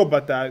do you feel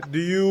about that? Do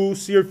you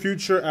see your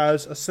future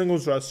as a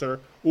singles wrestler,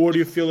 or do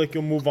you feel like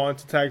you'll move on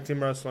to tag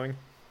team wrestling?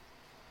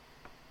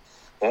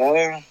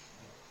 I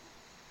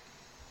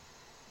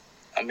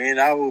mean,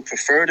 I would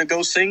prefer to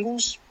go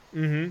singles.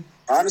 Mm-hmm.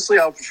 Honestly,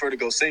 I would prefer to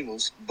go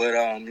singles, but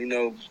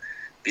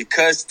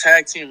because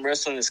tag team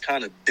wrestling is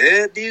kind of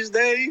dead these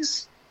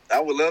days, I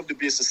would love to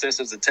be a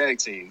success as a tag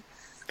team.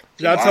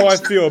 That's how I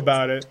feel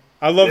about it.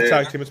 I love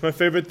tag team; it's my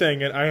favorite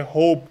thing, and I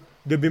hope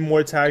there'll be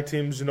more tag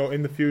teams,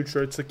 in the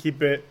future to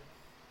keep it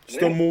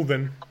still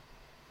moving.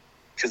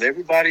 Because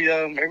everybody,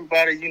 I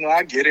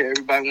get it.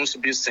 Everybody wants to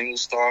be a single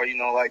star,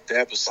 like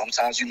that. But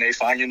sometimes you may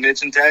find your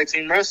niche in tag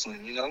team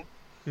wrestling,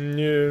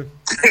 Yeah.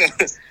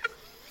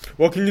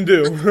 What can you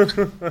do?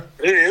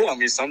 Yeah, I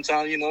mean,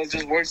 sometimes, it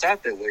just works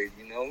out that way,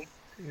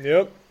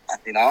 Yep.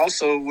 I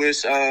also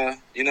wish, I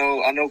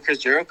know Chris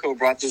Jericho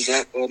brought this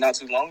up not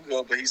too long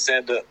ago, but he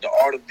said the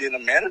art of being a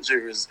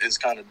manager is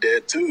kind of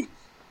dead, too,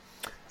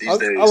 these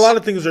days. A lot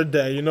of things are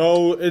dead,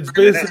 It's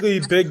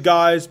basically big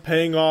guys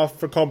paying off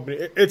for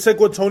company. It's like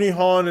what Tony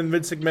Khan and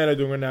Vince McMahon are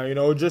doing right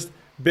now, Just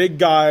big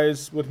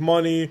guys with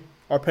money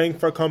are paying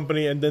for a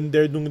company, and then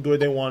they're doing the way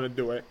they want to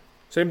do it.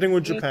 Same thing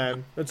with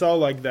Japan. It's all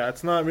like that.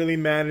 It's not really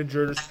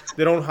managers.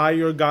 They don't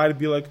hire a guy to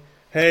be like,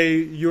 hey,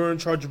 you're in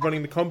charge of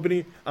running the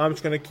company. I'm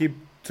just going to keep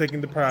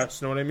taking the press.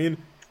 You know what I mean?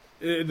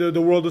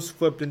 The world has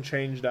flipped and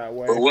changed that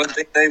way. But one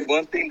thing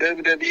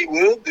WWE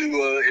will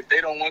do, if they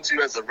don't want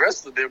you as a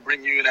wrestler, they'll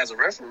bring you in as a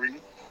referee.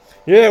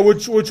 Yeah,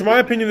 which in my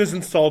opinion is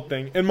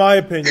insulting. In my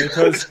opinion,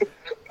 because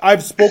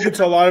I've spoken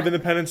to a lot of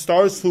independent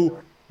stars who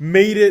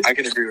made it I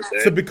can agree with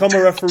that. To become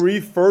a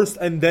referee first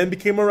and then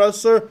became a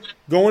wrestler.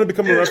 Going to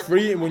become a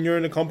referee when you're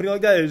in a company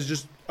like that is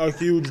just a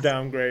huge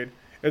downgrade.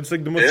 It's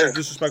like the most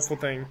disrespectful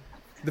thing.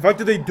 The fact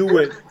that they do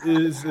it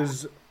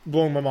is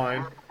blowing my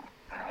mind.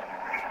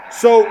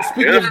 So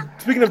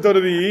speaking of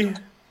WWE,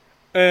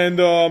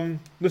 and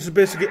this is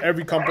basically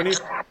every company.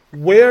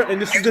 Where, and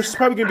this is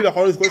probably gonna be the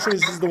hardest question.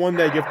 This is the one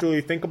that you have to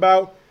really think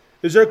about.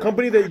 Is there a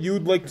company that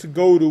you'd like to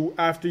go to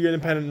after your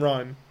independent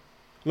run?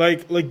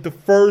 Like the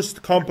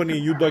first company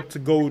you'd like to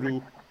go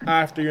to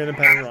after your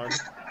independent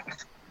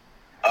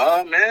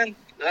run? Man,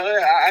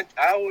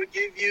 I would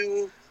give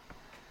you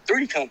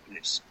 3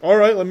 companies. All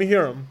right, let me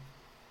hear them.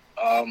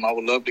 I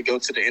would love to go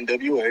to the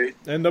NWA.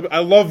 I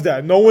love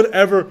that. No one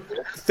ever,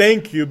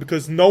 thank you,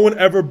 because no one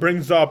ever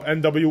brings up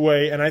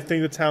NWA, and I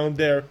think the talent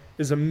there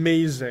is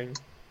amazing.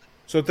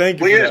 So thank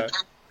you for that.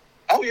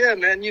 Oh, yeah,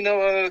 man.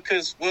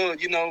 Because,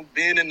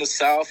 being in the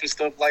South and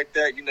stuff like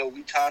that,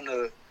 we kind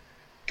of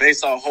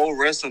base our whole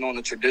wrestling on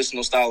the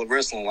traditional style of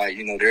wrestling. Like,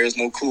 there is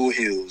no cool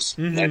heels.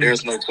 Mm-hmm. Like,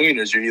 there's no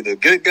tweeners. You're either a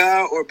good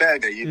guy or a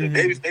bad guy. You're either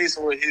baby face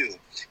or a heel.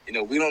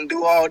 We don't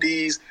do all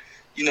these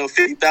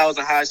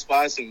 50,000 high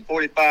spots and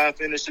 45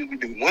 finishers. We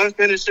do one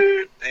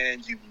finisher,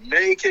 and you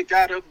may kick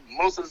out of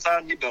most of the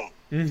time you don't.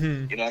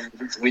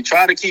 Mm-hmm. We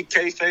try to keep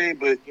kayfabe,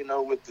 but,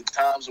 with the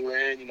times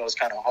we're in, it's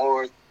kind of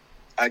hard,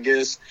 I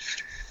guess.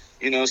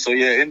 So,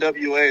 yeah,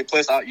 NWA.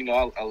 Plus, I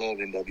love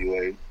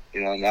NWA.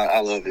 I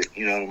love it.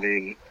 You know what I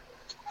mean?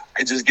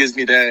 It just gives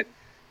me that.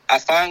 I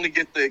finally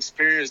get to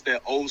experience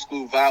that old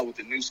school vibe with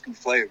the new school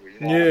flavor.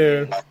 Yeah. What I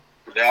mean? Like,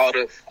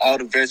 all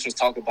the veterans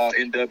talk about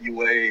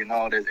NWA and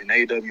all that, and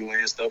AWA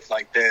and stuff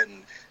like that,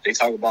 and they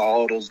talk about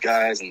all those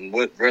guys and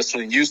what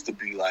wrestling used to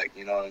be like.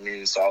 You know what I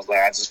mean? So I was like,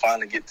 I just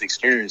finally get to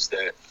experience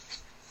that.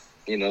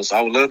 So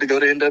I would love to go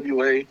to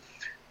NWA.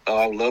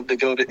 I would love to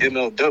go to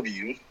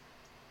MLW.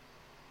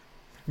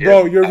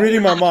 Bro, you're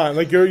reading my mind.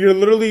 Like you're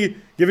literally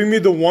giving me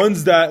the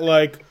ones that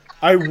like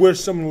I wish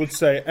someone would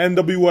say.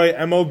 NWA,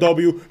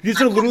 MLW.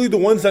 These are literally the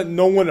ones that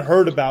no one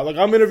heard about. Like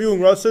I'm interviewing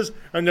wrestlers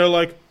and they're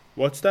like,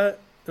 "What's that?"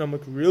 And I'm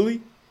like,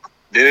 "Really?"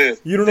 Yeah.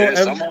 You don't know.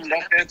 Some of them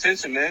don't pay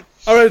attention, man.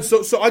 All right,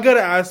 so I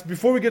gotta ask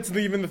before we get to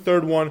even the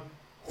third one,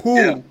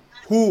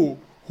 who?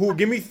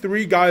 Give me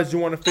 3 guys you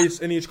want to face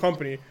in each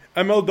company.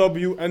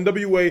 MLW,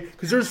 NWA,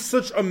 because there's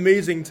such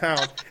amazing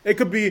talent. It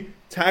could be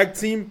tag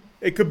team,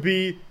 it could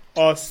be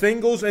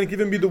singles, and it could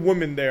even be the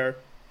women there.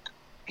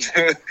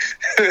 I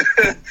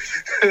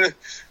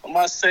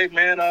must say,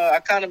 man, I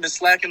kind of been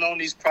slacking on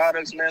these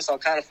products, man, so I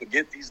kind of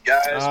forget these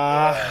guys.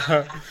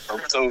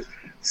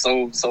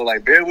 So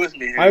like, bear with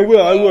me here. I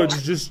will.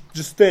 Just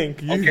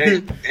think.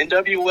 Okay,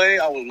 NWA,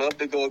 I would love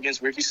to go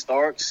against Ricky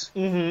Starks.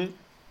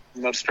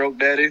 Mm-hmm. Stroke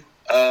Daddy.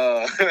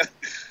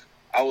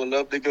 I would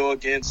love to go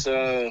against,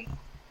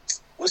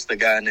 what's the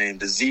guy named?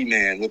 The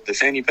Z-Man with the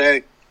fanny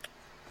pack.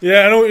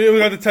 Yeah, I know. We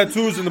got the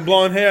tattoos and the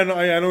blonde hair.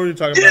 I know what you're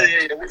talking about.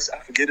 Yeah. I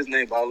forget his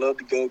name, but I would love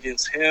to go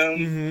against him.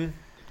 Mm-hmm.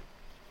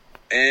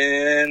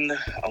 And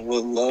I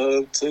would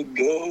love to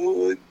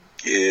go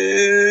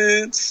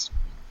against...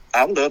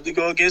 I would love to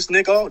go against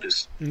Nick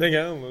Aldis. Nick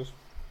Aldis.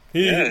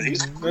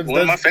 He's one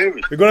of my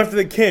favorites. You're going after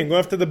the king. Going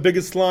after the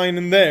biggest line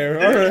in there.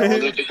 Yeah, all right. I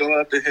would love to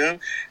go after him.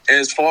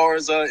 As far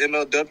as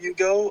MLW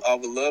go, I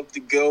would love to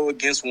go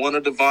against one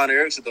of the Von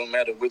Erichs. It don't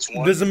matter which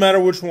one. Doesn't matter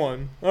which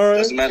one. All right.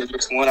 Doesn't matter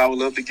which one. I would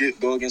love to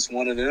go against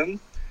one of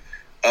them.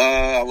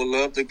 I would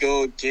love to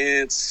go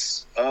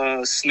against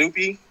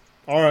Snoopy.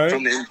 All right.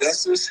 From the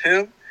Injustice,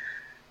 him.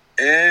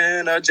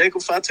 And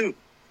Jacob Fatu.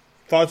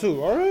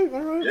 Fatu. All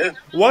right. Yeah.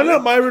 Why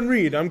not Myron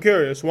Reed? I'm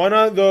curious. Why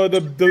not the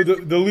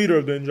leader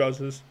of the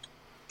Injustice?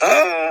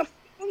 I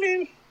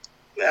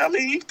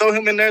mean, you throw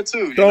him in there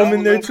too. Throw him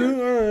in there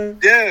too? All right.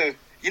 Yeah.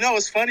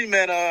 It's funny,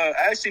 man. I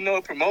actually know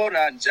a promoter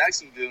out in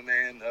Jacksonville,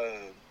 man.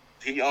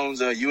 He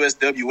owns a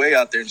USWA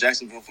out there in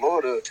Jacksonville,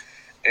 Florida.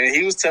 And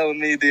he was telling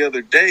me the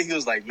other day, he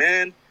was like,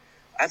 man,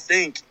 I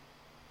think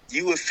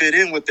you would fit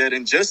in with that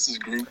Injustice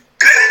group.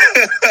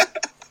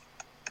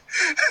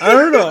 I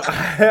don't know.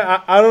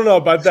 I don't know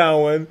about that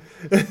one.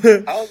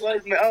 I was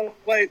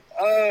like,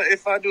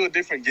 if I do a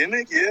different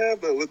gimmick, yeah,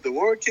 but with the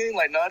War King,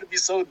 like, no, it'd be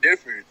so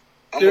different.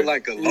 I'm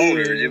like a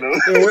loner,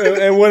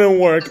 It wouldn't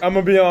work. I'm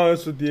gonna be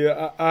honest with you.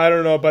 I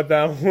don't know about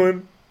that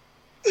one.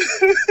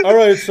 All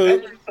right,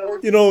 so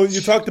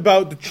you talked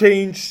about the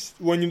change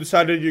when you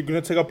decided you're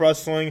gonna take up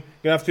wrestling.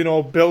 You're gonna have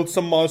to build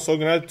some muscle.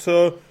 You're gonna have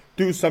to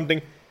do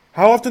something.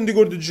 How often do you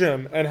go to the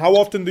gym, and how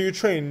often do you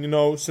train?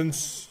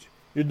 Since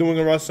you're doing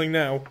the wrestling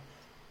now.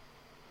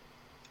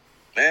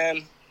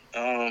 Man,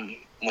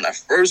 when I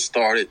first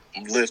started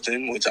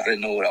lifting, which I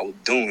didn't know what I was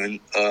doing,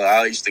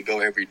 I used to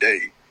go every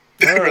day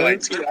for like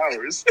 2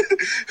 hours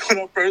when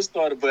I first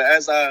started. But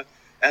as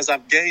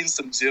I've gained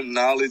some gym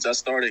knowledge, I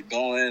started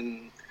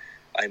going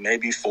like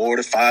maybe 4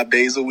 to 5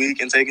 days a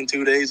week and taking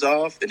 2 days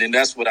off. And then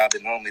that's what I've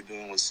been normally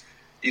doing was,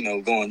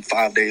 going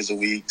 5 days a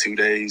week, 2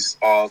 days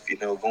off,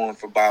 going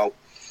for about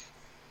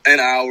an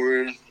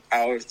hour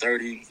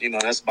 30.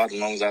 That's about the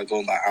longest I go,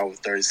 about hour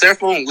 30.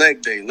 Except for on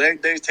leg day.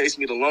 Leg day takes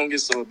me the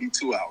longest, so it'd be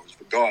 2 hours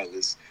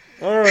regardless.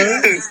 All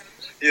right.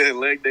 Yeah,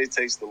 leg day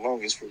takes the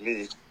longest for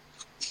me.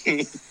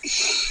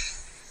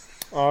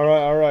 All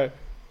right.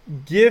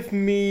 give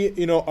me,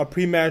 a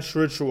pre-match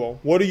ritual.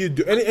 What do you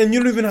do? And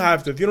you don't even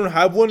have to. If you don't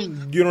have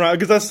one, you don't have.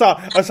 Because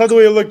I saw the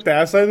way you looked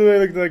at. I saw the way you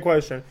looked at that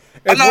question.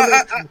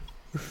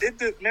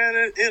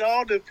 It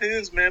all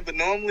depends, man. But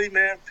normally,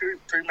 man,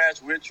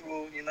 pre-match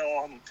ritual,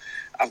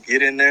 I'll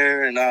get in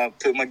there and I'll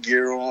put my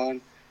gear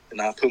on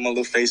and I'll put my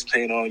little face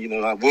paint on.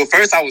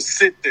 First I would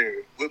sit there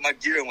with my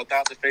gear on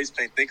without the face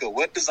paint, think of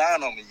what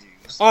design I'm gonna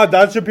use.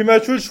 That's your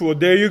pre-match ritual.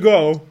 There you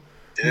go.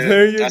 Yeah,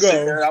 there you go. Sit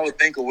there, I would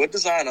think of what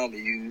design I'm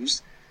gonna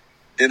use.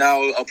 Then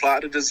I'll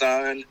apply the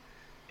design.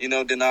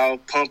 Then I'll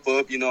pump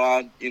up.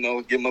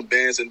 I'll get my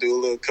bands and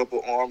do a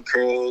couple arm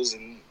curls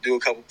and do a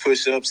couple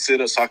push-ups,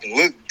 sit-ups, so I can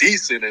look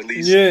decent at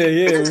least.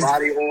 Yeah. Put the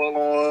body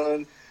oil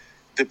on.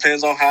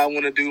 Depends on how I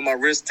want to do my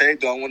wrist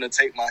tape. Do I want to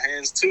take my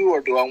hands too, or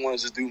do I want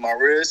to just do my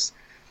wrist?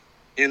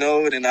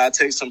 Then I'll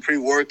take some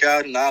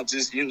pre-workout and I'll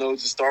just,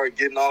 just start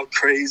getting all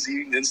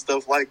crazy and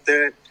stuff like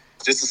that,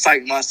 just to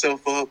psych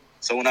myself up.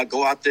 So when I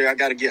go out there, I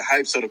got to get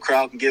hyped so the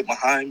crowd can get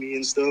behind me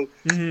and stuff.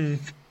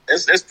 Mm-hmm.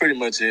 That's pretty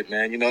much it,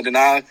 man. Then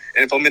and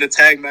if I'm in a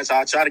tag match,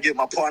 I'll try to get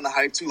my partner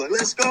hyped too. Like,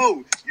 let's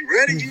go. You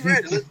ready? You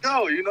ready? Let's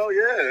go.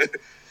 Yeah.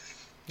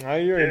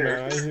 I hear you,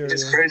 man.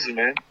 It's crazy,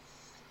 man.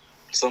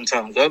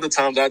 Sometimes. Other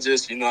times, I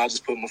just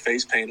put my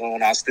face paint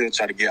on. I still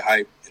try to get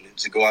hyped and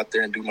just go out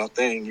there and do my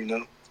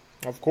thing,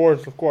 Of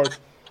course.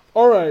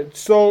 All right.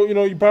 So,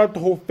 you brought up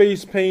the whole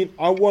face paint.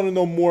 I want to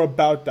know more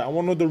about that. I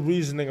want to know the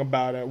reasoning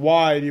about it.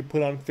 Why do you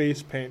put on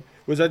face paint?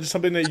 Was that just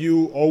something that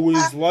you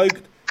always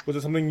liked? Was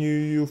it something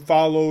you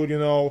followed,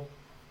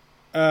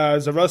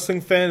 as a wrestling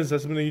fan? Is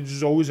that something that you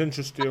just always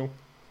interest you?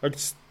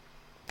 It's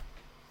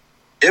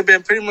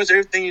been pretty much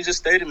everything you just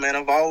stated, man.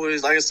 I've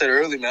always, like I said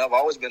earlier, man, I've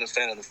always been a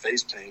fan of the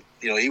face paint.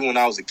 Even when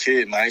I was a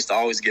kid, man, I used to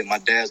always get my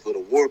dad's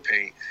little war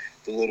paint,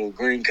 the little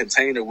green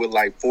container with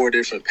like 4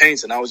 different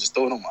paints, and I was just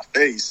throwing it on my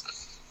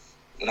face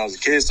when I was a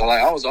kid. So,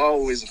 I was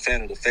always a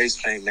fan of the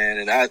face paint, man.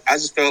 And I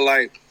just felt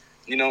like,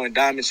 in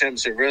Diamond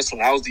Championship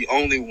Wrestling, I was the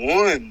only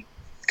one.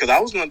 Because I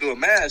was going to do a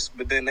mask,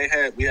 but then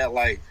we had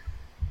like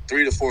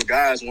 3 to 4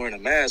 guys wearing a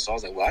mask. So I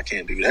was like, well, I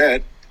can't do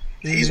that.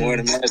 He's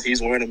wearing a mask.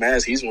 He's wearing a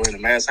mask. He's wearing a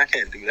mask. I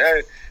can't do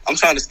that. I'm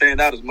trying to stand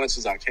out as much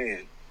as I can.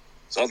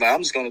 So I was like,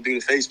 I'm just going to do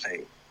the face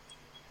paint.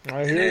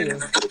 I hear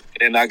you.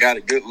 And I got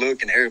a good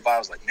look, and everybody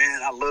was like,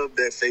 man, I love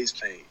that face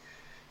paint.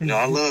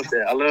 I love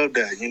that. I love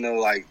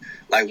that.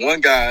 Like one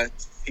guy,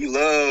 he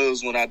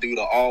loves when I do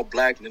the all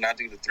black and then I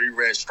do the 3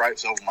 red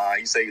stripes over my eye.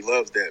 He say he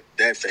loves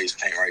that face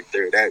paint right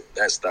there,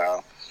 that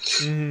style.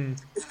 Mm-hmm.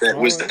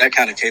 That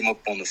kind of came up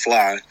on the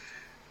fly.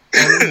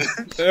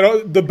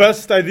 The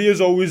best ideas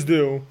always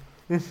do.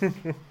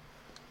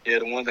 Yeah,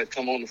 the ones that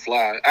come on the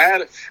fly. I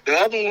had the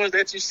other ones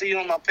that you see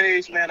on my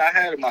page, man. I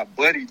had my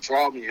buddy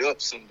draw me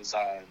up some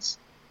designs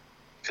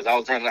because I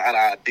was running out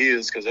of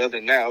ideas. Because other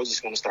than that, I was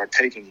just going to start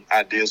taking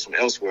ideas from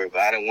elsewhere.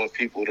 But I didn't want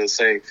people to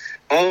say,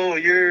 "Oh,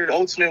 you're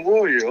Ultimate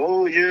Warrior.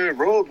 Oh, you're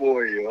Road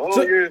Warrior.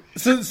 Oh, you're."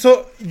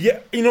 So yeah,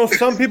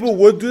 some people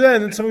would do that,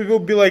 and then some people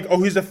would be like,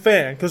 "Oh, he's a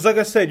fan." Because, like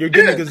I said, your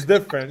gimmick is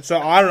different. So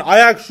I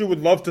actually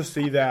would love to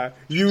see that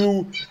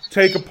you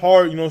take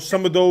apart,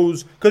 some of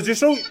those because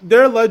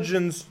they're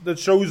legends that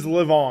shows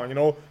live on.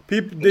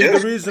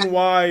 The reason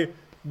why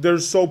they're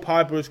so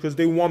popular is because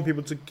they want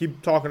people to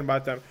keep talking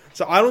about them.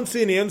 So I don't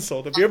see any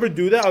insult. If you ever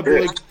do that, I'll be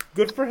like,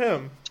 good for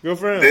him. Good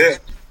for him. Yeah.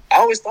 I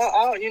always thought,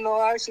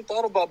 I actually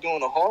thought about doing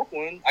a Hawk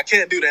one. I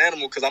can't do the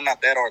animal because I'm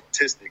not that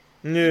artistic.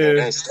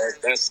 Yeah.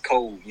 That's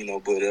cold,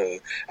 But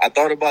I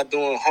thought about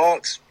doing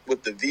Hawks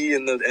with the V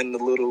and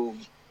the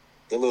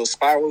little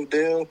spiral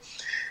deal.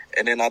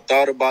 And then I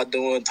thought about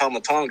doing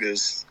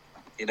Tomatongas,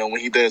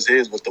 when he does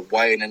his with the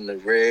white and the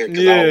red.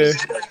 Yeah.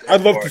 I'd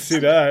love to see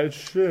that.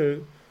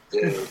 Shit.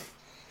 Yeah.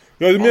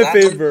 Yo, do me a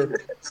favor.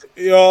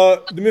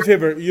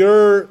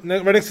 You're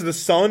right next to the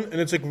sun, and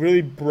it's like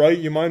really bright.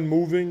 You mind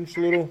moving just a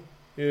little?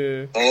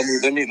 Yeah.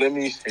 Let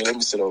me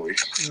sit over here.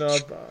 No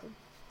problem.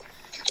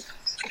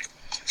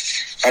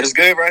 Are this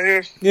good right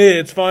here? Yeah,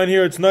 it's fine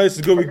here. It's nice.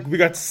 It's good. We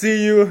got to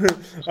see you.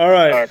 All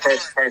right. All right.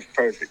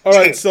 Perfect. All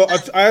right. So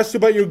I asked you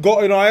about your goal.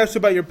 I asked you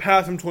about your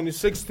path from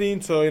 2016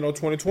 to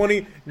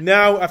 2020.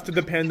 Now, after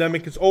the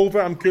pandemic is over,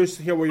 I'm curious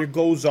to hear what your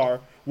goals are.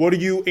 What are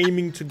you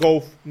aiming to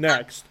go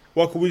next?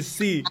 What can we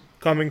see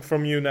coming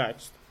from you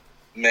next?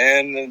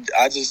 Man,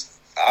 I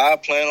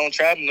plan on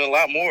traveling a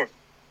lot more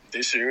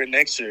this year and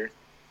next year.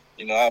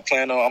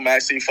 I'm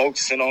actually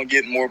focusing on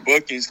getting more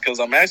bookings because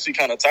I'm actually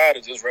kind of tired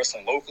of just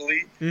wrestling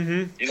locally.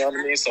 Mm-hmm. You know what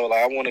I mean? So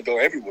I want to go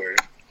everywhere.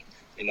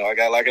 I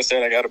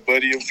got a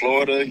buddy in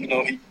Florida. He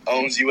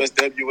owns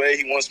USWA.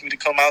 He wants me to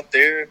come out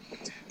there.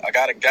 I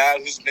got a guy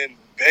who's been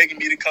begging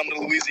me to come to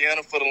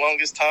Louisiana for the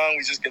longest time.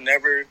 We just can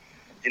never,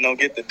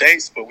 get the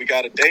dates, but we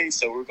got a date.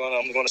 So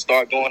I'm going to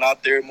start going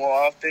out there more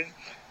often.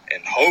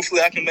 And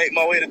hopefully I can make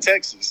my way to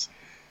Texas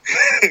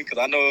because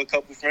I know a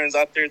couple friends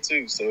out there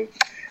too. So,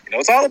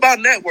 it's all about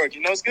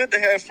networking. It's good to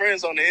have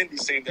friends on the indie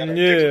scene that are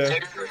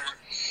different.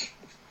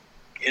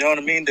 You know what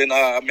I mean? Then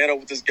I met up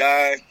with this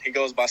guy. He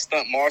goes by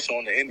Stunt Marshall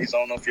on the indies. I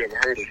don't know if you ever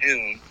heard of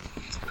him.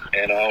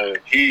 And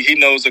he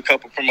knows a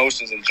couple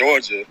promotions in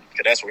Georgia,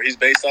 because that's where he's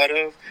based out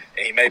of.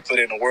 And he may put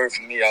in a word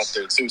for me out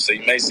there, too. So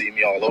you may see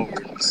me all over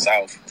the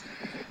South,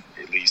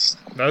 at least.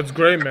 That's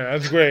great, man.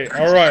 That's great.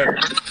 All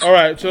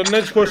right. So the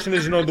next question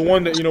is, the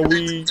one that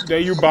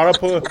that you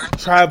brought up,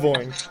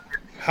 traveling.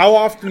 How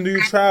often do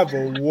you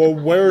travel? Well,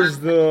 where's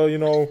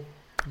the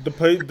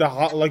place,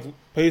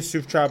 place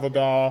you've traveled?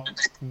 What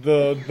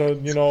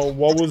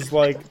was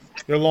like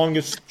your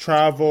longest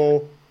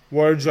travel?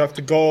 Where did you have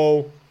to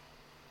go?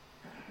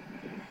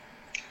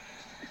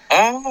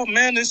 Oh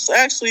man, it's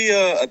actually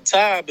a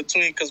tie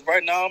between, because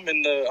right now I'm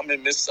in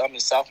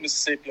South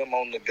Mississippi. I'm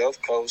on the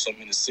Gulf Coast. I'm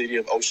in the city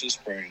of Ocean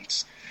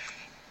Springs.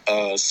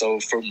 So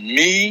for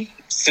me,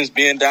 since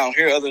being down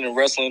here, other than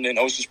wrestling in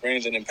Ocean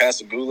Springs and in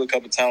Pascagoula a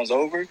couple times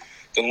over,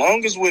 the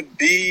longest would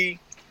be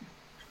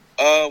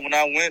when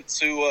I went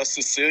to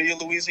Cecilia,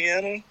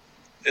 Louisiana.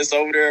 It's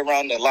over there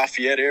around the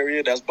Lafayette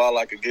area. That's about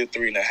like a good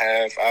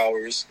 3.5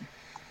 hours.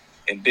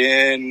 And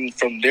then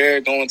from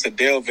there, going to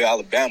Delville,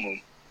 Alabama.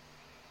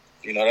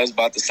 That's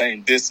about the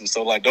same distance.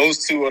 So, like,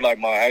 those two are, like,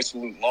 my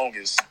absolute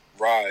longest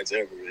rides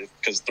ever.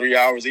 Because 3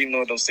 hours, even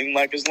though it don't seem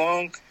like it's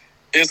long,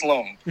 it's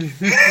long.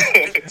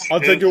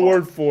 I'll take your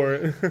word for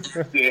it.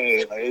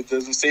 Yeah, like, it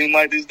doesn't seem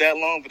like it's that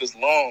long, but it's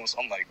long. So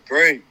I'm like,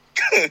 great.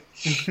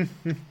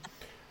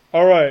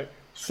 All right.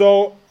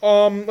 So,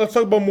 let's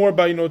talk about more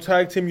about,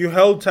 tag team. You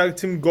held tag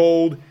team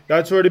gold.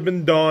 That's already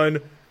been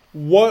done.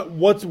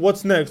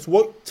 What's next?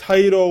 What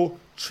title,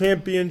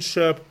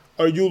 championship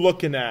are you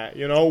looking at?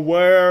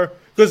 Where...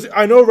 Because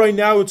I know right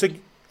now it's like,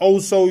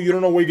 also, you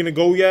don't know where you're going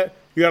to go yet.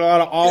 You got a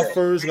lot of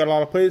offers, you got a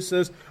lot of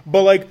places.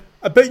 But, like,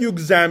 I bet you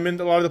examined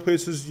a lot of the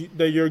places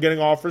that you're getting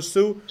offers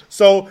to.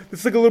 So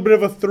it's like a little bit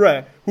of a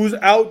threat. Who's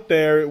out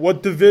there?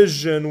 What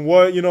division?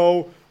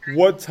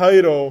 What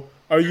title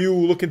are you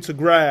looking to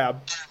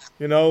grab?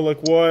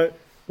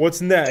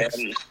 What's next?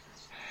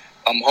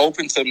 I'm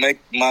hoping to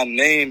make my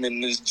name in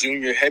this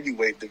junior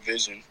heavyweight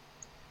division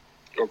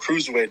or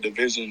cruiserweight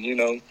division,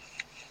 because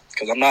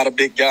I'm not a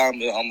big guy.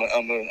 I'm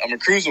a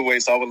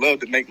cruiserweight, so I would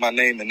love to make my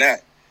name in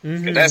that.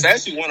 Mm-hmm. That's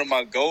actually one of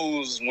my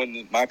goals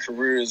when my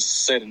career is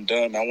said and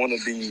done. I want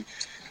to be,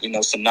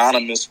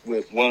 synonymous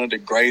with one of the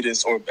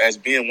greatest, or as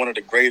being one of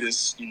the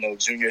greatest,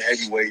 junior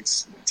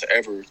heavyweights to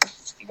ever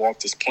walk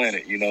this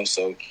planet.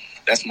 So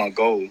that's my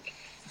goal.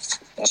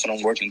 That's what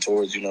I'm working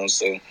towards.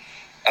 So,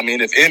 I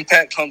mean, if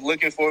Impact comes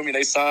looking for me,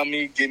 they sign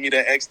me, give me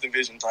that X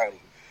Division title.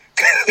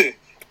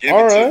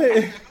 All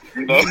right.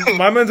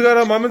 My man's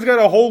got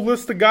a whole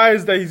list of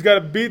guys that he's got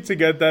to beat to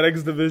get that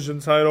X Division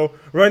title.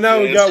 Right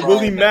now, we got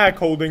Willie Mack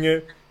holding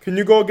it. Can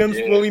you go against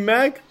Willie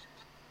Mack?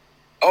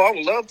 Oh, I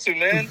would love to,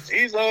 man.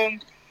 He's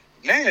like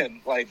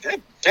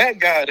that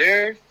guy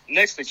there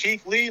next to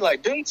Keith Lee.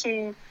 Like, them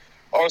two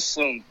are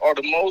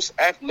the most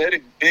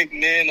athletic big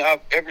men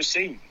I've ever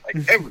seen.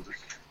 Like, ever.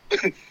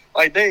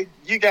 Like,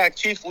 you got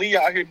Keith Lee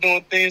out here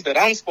doing things that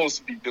I'm supposed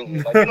to be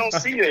doing. Like, you don't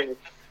see it.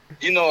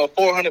 A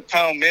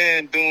 400-pound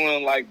man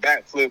doing, like,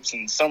 backflips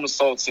and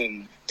somersaults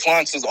and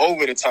planches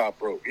over the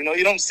top rope.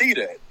 You don't see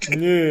that.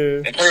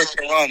 Yeah. And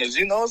Hurricane Runners,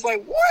 it's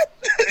like, what?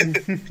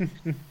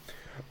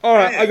 All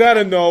right, I got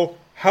to know,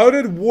 how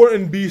did War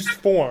and Beast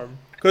form?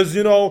 Because,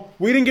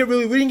 we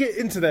didn't get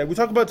into that. We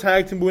talked about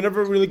tag team, but we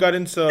never really got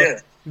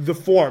into the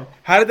form.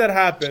 How did that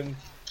happen?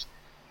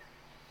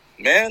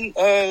 Man,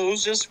 it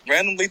was just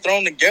randomly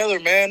thrown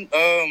together, man.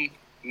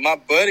 My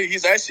buddy,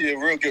 he's actually a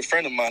real good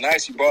friend of mine. I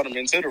actually brought him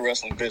into the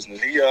wrestling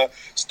business. He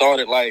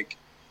started like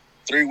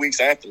 3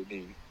 weeks after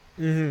me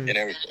and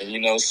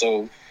everything,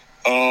 So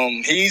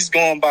he's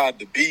going by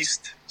The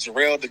Beast,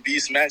 Jarrell The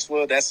Beast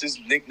Maxwell. That's his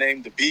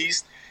nickname, The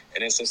Beast.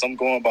 And then since I'm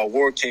going by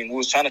War King, we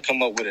was trying to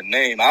come up with a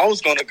name. I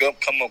was going to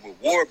come up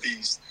with War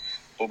Beast.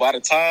 But by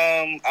the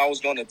time I was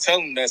going to tell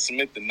them that,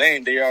 submit the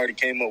name, they already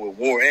came up with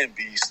War and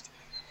Beast.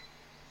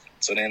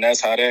 So then that's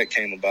how that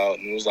came about.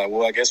 And it was like,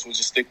 well, I guess we'll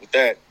just stick with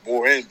that,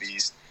 War and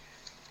Beast.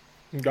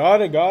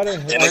 Got it.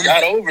 And they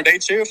got over. They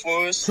cheered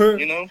for us,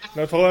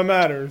 That's all that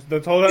matters.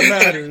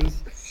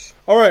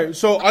 All right,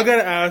 so I got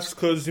to ask,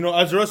 because,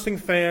 as a wrestling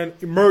fan,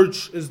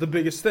 merch is the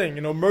biggest thing.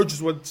 Merch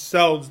is what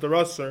sells the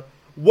wrestler.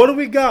 What do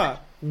we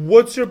got?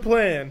 What's your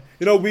plan?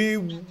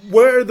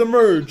 Where the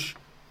merch?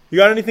 You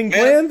got anything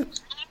planned?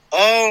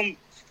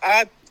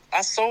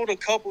 I sold a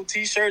couple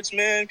T-shirts,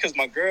 man, because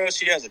my girl,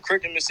 she has a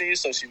cricket machine,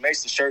 so she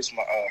makes the shirts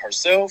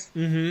herself.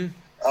 Mm-hmm.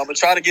 I'm going to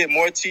try to get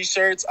more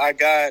T-shirts. I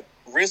got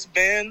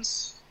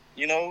wristbands,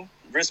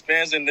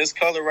 wristbands in this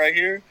color right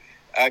here.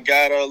 I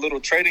got little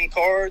trading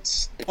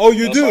cards. Oh,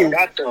 you do?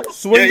 So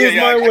Swing those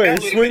my way.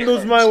 Swing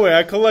those my way.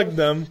 I collect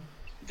them.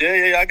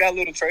 Yeah, I got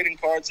little trading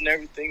cards and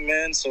everything,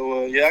 man.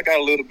 So, I got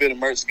a little bit of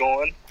merch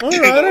going. All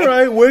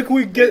right. Where can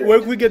we get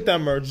that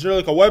merch? Is there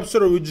like a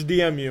website, or we just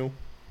DM you?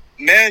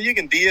 Man, you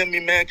can DM me,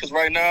 man, because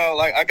right now,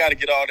 like, I got to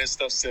get all that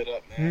stuff set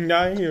up, man.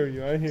 I hear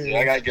you. I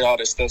got to get all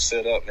that stuff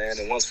set up, man.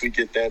 And once we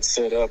get that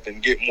set up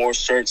and get more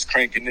shirts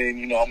cranking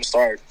in, I'm going to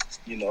start,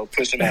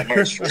 pushing that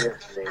merch for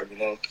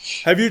real,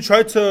 Have you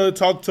tried to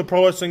talk to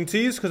Pro Wrestling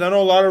Tees? Because I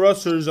know a lot of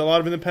wrestlers, a lot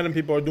of independent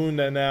people are doing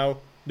that now.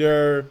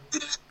 They're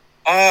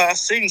I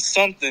seen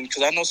something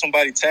because I know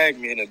somebody tagged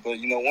me in it, but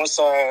once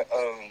I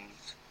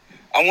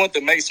want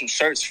to make some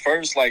shirts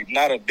first, like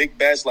not a big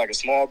batch, like a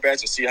small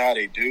batch, and see how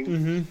they do.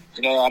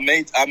 Mm-hmm.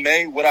 I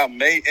may what I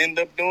may end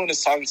up doing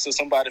is talking to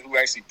somebody who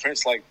actually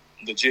prints like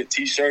legit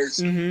T-shirts,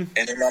 and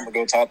then I'm gonna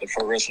go talk to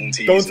Pro Wrestling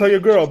Tees. Don't tell your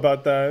girl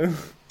about that.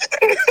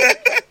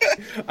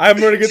 I'm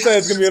gonna get that.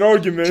 It's gonna be an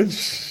argument.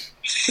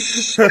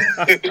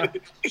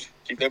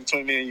 Keep that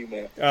between me and you,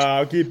 man.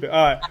 I'll keep it.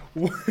 All right.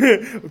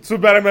 Too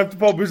bad I'm gonna have to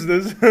publish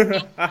this.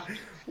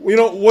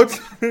 What's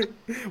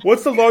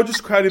the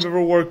largest crowd you've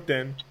ever worked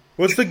in?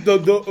 What's like the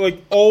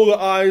like all the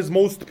eyes,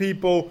 most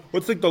people?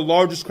 What's like the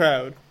largest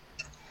crowd?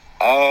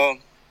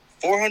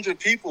 400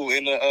 people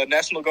in the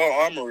National Guard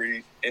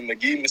Armory in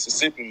McGee,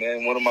 Mississippi.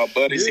 Man, one of my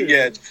buddies.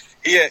 Yeah.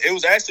 He had. It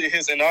was actually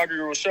his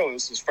inaugural show. It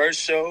was his first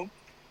show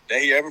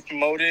that he ever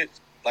promoted.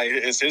 Like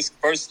it's his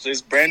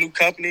brand new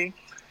company.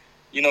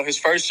 His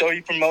first show he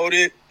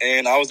promoted,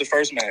 and I was the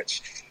first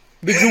match.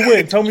 Did you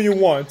win? Tell me you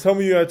won. Tell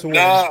me you had to win.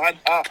 Nah,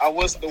 I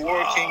wasn't the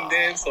War King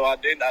then, so I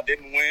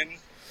didn't win.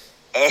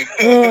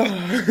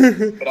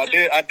 But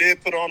I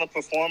did put on a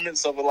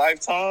performance of a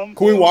lifetime.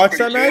 Can we watch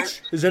that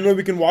match? Is there any way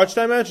we can watch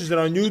that match? Is it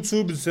on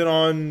YouTube? Is it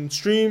on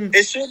stream?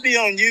 It should be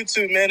on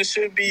YouTube, man. It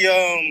should be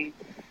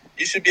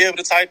you should be able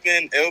to type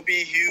in LB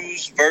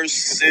Hughes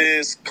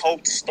versus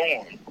Colt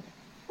Storm.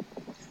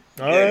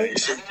 All right.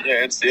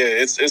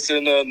 It's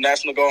in the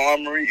National Guard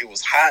Armory. It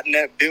was hot in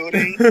that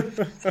building.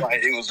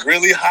 Like it was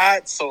really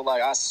hot, so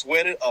like I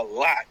sweated a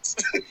lot.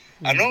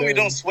 I normally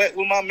don't sweat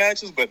with my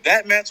matches, but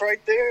that match right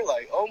there,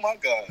 like, oh my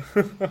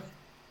god.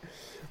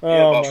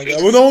 Oh my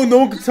god! Well, no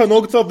one can tell. No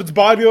one can tell if it's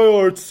body oil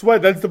or it's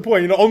sweat. That's the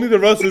point. Only the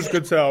wrestlers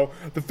could tell.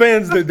 The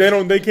fans, they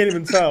can't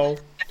even tell.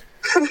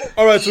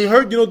 All right, so we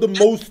heard the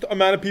most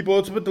amount of people.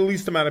 Let's put the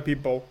least amount of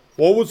people.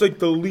 What was like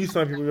the least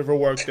amount of people you've ever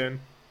worked in?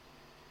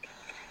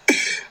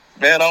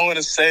 Man, I want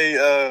to say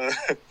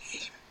it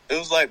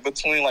was like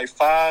between like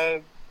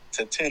 5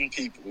 to 10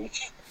 people.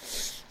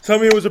 Tell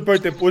me it was a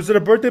birthday. Was it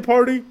a birthday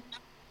party?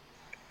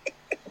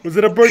 Was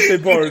it a birthday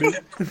party?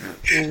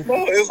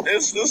 No,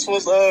 this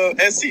was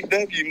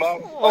SCW, my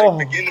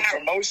beginning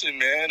promotion,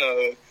 man.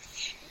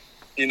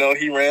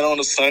 He ran on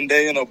a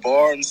Sunday in a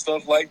bar and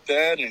stuff like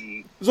that,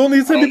 and there's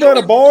only 10 people at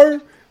a bar.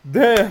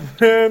 Damn,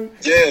 man.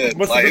 Yeah,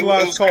 must like have been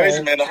it was call.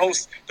 crazy, man. The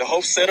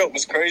whole setup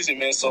was crazy,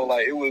 man. So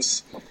like it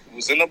was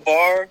in a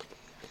bar.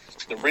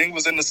 The ring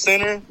was in the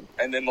center,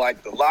 and then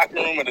like the locker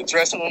room and the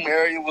dressing room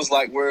area was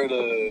like where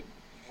the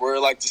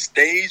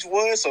stage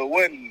was. So it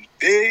wasn't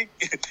big,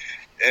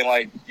 and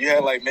like you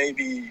had like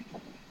maybe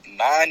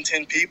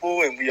 9-10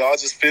 people, and we all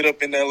just fit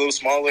up in that little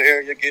smaller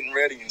area getting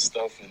ready and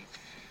stuff. And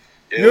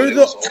you're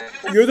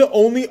the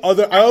only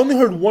other. I only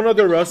heard one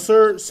other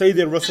wrestler say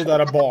they wrestled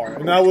at a bar,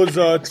 and that was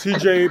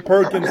T.J.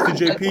 Perkins,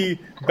 TJP,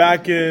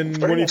 back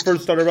when he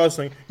first started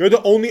wrestling. You're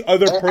the only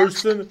other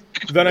person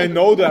that I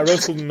know that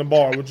wrestled in the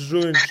bar, which is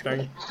really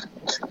interesting.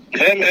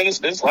 Yeah, man,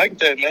 it's like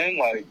that, man.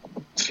 Like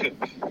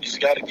you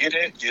just got to get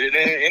it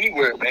in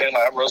anywhere, man.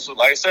 Like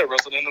I said,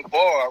 wrestled in the bar.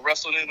 I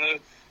wrestled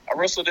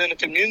in a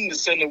community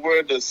center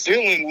where the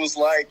ceiling was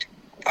like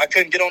I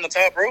couldn't get on the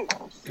top rope.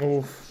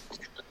 Oh.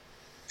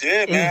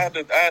 Yeah, man,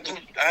 I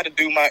had to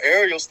do my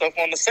aerial stuff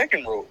on the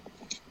second rope.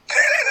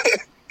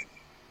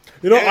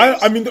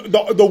 I mean,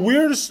 the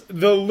weirdest,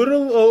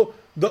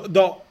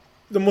 the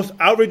most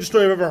outrageous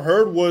story I've ever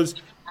heard was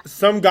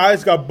some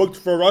guys got booked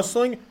for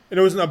wrestling, and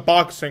it was in a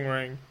boxing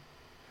ring.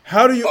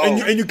 How do you,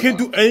 and you can't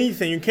do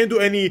anything. You can't do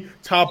any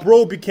top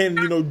rope. You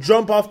can't,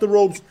 jump off the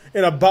ropes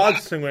in a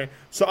boxing ring.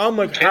 So I'm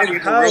like, how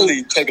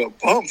really take a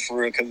bump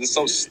for it because it's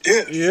so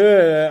stiff.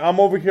 Yeah, I'm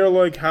over here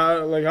like,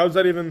 how's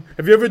that even?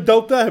 Have you ever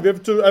dealt that? Have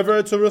you ever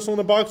had to wrestle in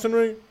a boxing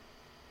ring?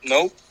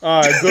 Nope.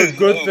 All right,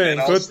 good thing.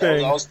 I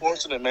was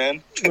fortunate,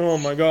 man. Oh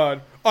my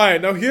god. All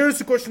right, now here's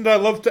the question that I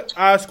love to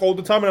ask all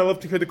the time, and I love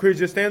to hear the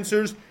craziest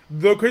answers.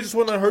 The craziest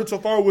one I heard so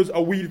far was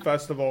a weed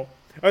festival.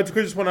 That's the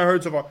craziest one I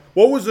heard so far.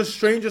 What was the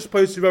strangest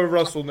place you've ever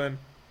wrestled in?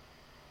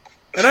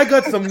 And I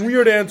got some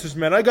weird answers,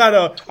 man. I got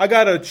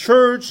a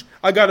church.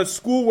 I got a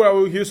school where I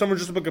would hear someone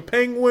just like a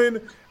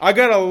penguin. I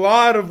got a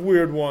lot of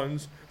weird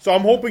ones. So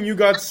I'm hoping you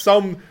got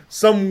some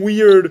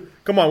weird.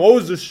 Come on, what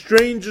was the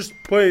strangest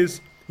place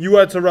you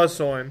had to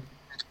wrestle in?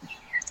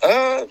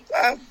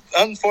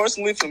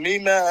 Unfortunately for me,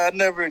 man, I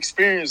never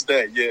experienced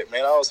that yet,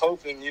 man. I was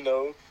hoping,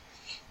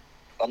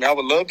 I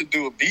would love to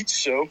do a beach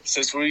show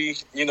since we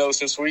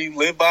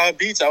live by a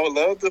beach. I would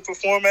love to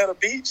perform at a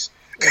beach.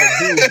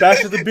 Back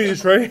to the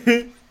beach, right?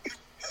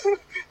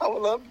 I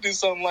would love to do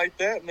something like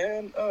that,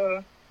 man.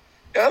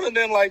 Other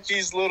than like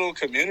these little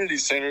community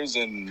centers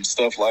and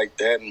stuff like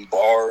that and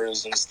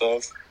bars and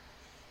stuff.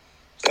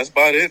 That's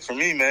about it for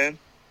me, man.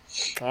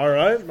 All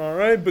right.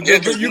 But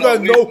you guys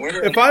know,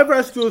 if I ever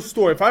asked you a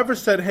story, if I ever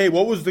said, hey,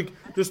 what was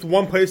just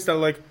one place that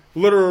like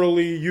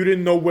literally you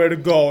didn't know where to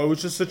go, it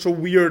was just such a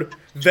weird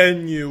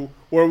venue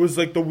or it was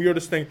like the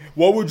weirdest thing,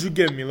 what would you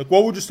give me? Like,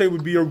 what would you say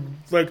would be your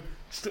like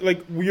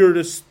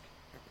weirdest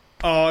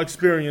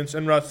experience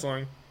in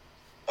wrestling?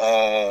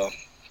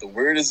 The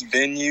weirdest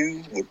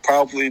venue would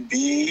probably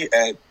be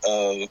at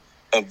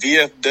a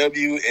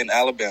VFW in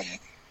Alabama.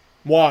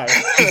 Why?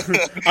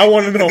 I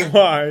want to know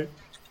why.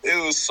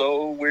 It was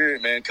so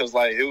weird, man, because,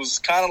 like, it was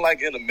kind of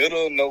like in the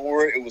middle of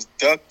nowhere. It was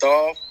ducked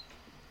off.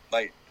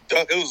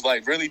 It was,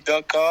 like, really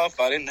ducked off.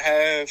 I didn't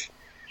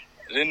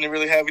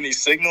really have any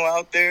signal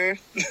out there.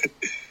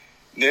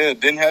 Yeah,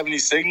 didn't have any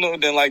signal.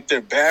 Then, like,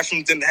 their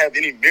bathrooms didn't have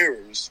any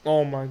mirrors.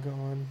 Oh, my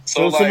God.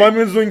 So my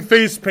man's doing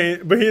face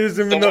paint, but he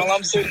doesn't even know. While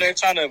I'm sitting there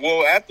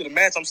after the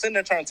match, I'm sitting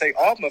there trying to take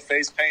off my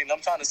face paint. And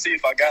I'm trying to see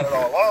if I got it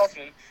all off,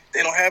 and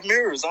they don't have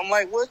mirrors. I'm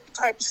like, what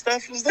type of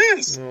stuff is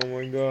this? Oh,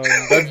 my God.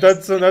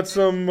 That's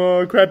some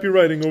crappy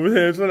writing over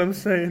there. That's what I'm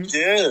saying.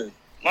 Yeah.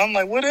 I'm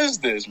like, what is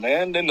this,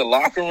 man? Then the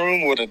locker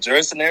room or the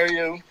dressing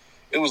area,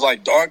 it was,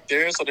 like, dark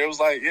there. So there was,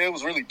 like, it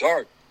was really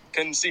dark.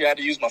 Couldn't see. I had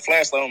to use my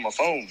flashlight on my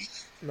phone.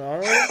 All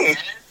right.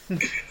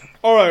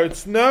 All right,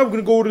 so now we're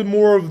going to go to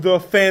more of the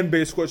fan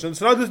base questions.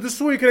 So now this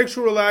is where you can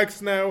actually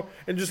relax now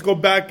and just go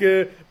back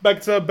to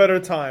a better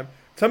time.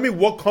 Tell me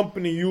what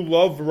company you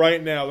love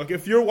right now. Like,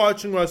 if you're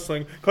watching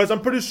wrestling, because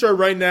I'm pretty sure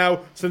right now,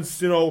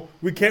 since,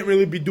 we can't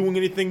really be doing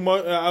anything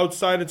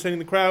outside and sitting in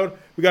the crowd,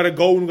 we got to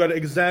go and we got to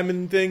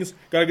examine things,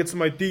 got to get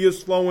some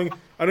ideas flowing.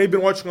 I know you've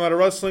been watching a lot of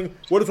wrestling.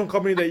 What is one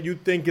company that you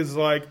think is,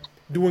 like,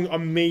 doing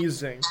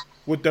amazing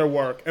with their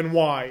work, and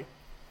why?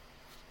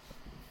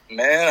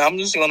 Man, I'm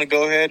just going to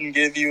go ahead and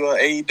give you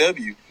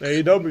AEW.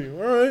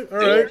 AEW, all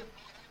right.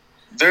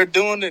 They're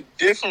doing it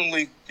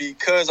differently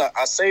because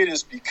I say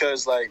this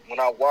because, like,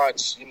 when I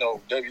watch,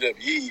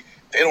 WWE,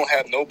 they don't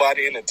have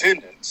nobody in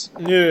attendance.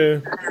 Yeah.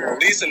 At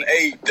least in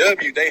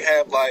AEW, they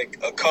have, like,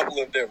 a couple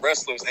of their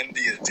wrestlers in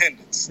the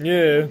attendance.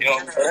 Yeah.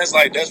 So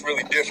that's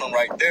really different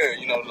right there.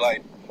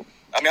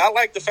 I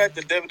like the fact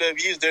that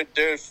WWE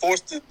they're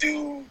forced to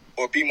do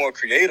or be more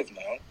creative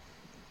now.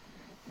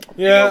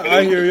 Yeah,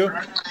 I hear you.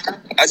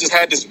 I just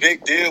had this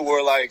big deal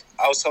where, like,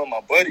 I was telling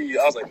my buddy,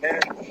 I was like,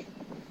 man,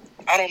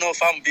 I don't know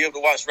if I'm going to be able to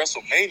watch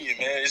WrestleMania,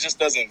 man. It just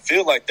doesn't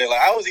feel like that. Like,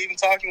 I was even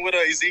talking with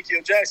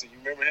Ezekiel Jackson. You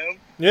remember him?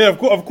 Yeah,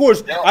 of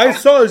course. Yeah, I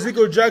saw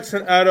Ezekiel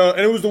Jackson and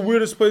it was the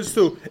weirdest place,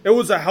 too. It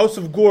was a House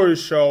of Glory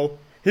show.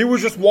 He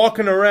was just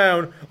walking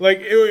around.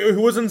 Like, he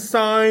wasn't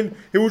signed.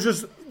 He was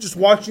just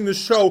watching the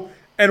show.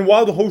 And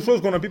while the whole show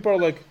was going on, people are,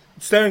 like,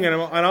 staring at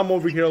him. And I'm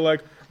over here,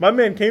 like, my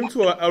man came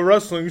to a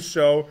wrestling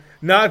show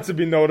not to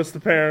be noticed,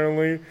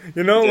 apparently.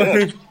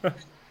 Yeah,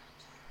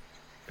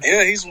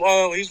 yeah, he's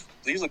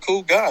a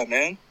cool guy,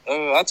 man.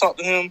 I talk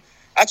to him.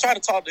 I try to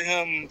talk to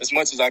him as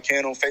much as I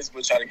can on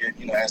Facebook, try to get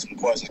ask him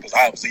questions because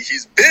obviously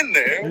he's been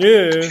there.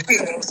 Yeah.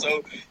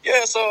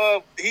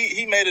 So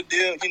he made a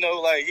deal.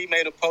 He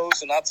made a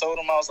post, and I told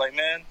him I was like,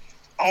 man,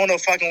 I don't know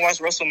if I can watch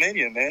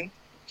WrestleMania, man.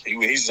 He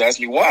just asked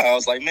me why. I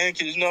was like, man,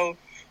 because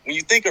when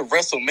you think of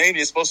WrestleMania,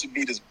 it's supposed to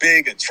be this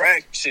big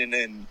attraction,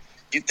 and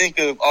you think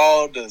of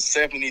all the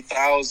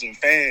 70,000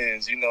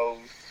 fans,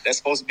 that's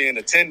supposed to be in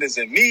attendance,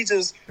 and me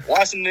just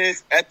watching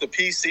this at the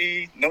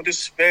PC, no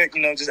disrespect,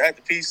 just at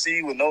the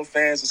PC with no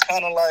fans, it's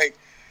kind of like,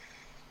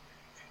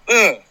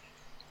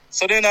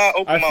 So then I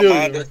opened my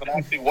mind up and I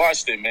actually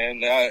watched it,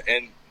 man,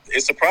 and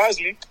it surprised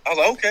me. I was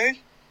like, okay.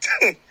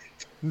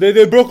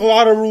 They broke a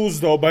lot of rules,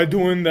 though, by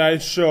doing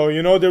that show.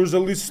 There was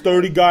at least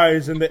 30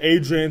 guys in the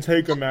AJ and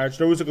Taker match.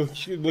 There was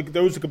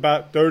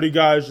about 30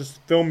 guys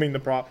just filming the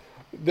prop.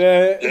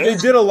 They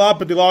did a lot,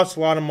 but they lost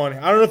a lot of money.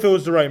 I don't know if it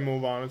was the right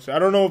move, honestly. I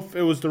don't know if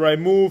it was the right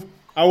move.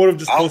 I would have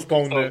just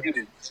postponed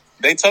it.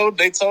 They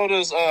told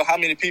us how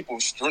many people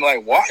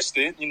watched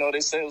it. They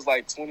said it was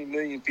like 20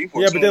 million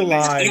people. Yeah, but they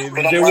lied.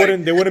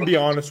 They wouldn't be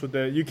honest with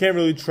it. You can't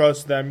really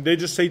trust them. They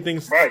just say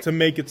things to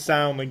make it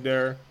sound like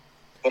they're.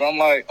 But I'm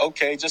like,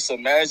 okay, just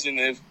imagine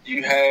if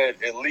you had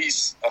at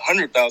least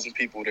 100,000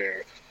 people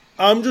there.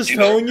 I'm just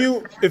telling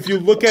you, if you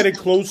look at it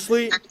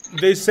closely,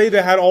 they say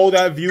they had all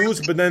that views,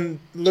 but then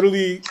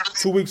literally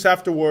 2 weeks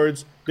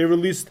afterwards, they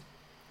released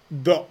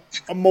the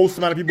most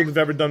amount of people they've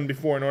ever done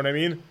before. You know what I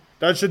mean?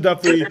 That should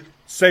definitely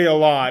say a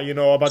lot,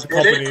 about the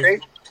company.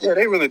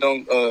 They really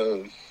don't.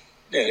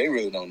 They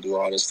really don't do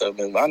all this stuff.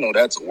 Man, I know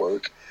that's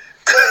work.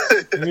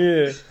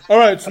 Yeah. All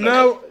right. So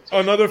now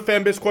another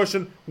fan base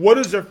question: what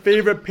is your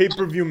favorite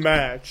pay-per-view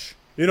match?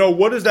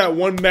 What is that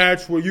one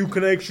match where you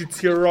can actually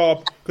tear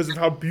up because of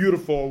how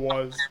beautiful it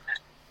was?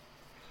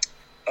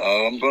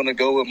 I'm going to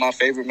go with my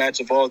favorite match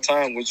of all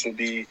time, which would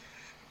be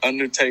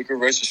Undertaker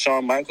versus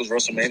Shawn Michaels,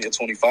 WrestleMania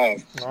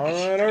 25. All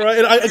right.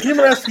 And I can't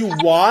even ask you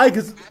why,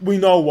 because we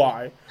know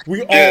why.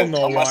 We all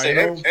know why.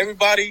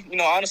 Everybody,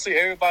 honestly,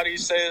 everybody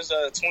says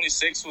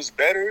 26 was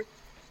better.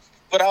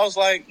 But I was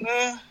like,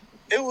 nah,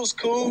 it was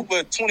cool,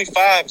 but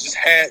 25 just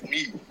had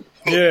me.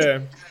 Yeah.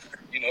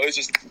 It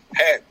just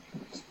had me.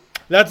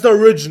 That's the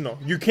original.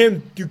 You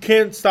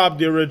can't stop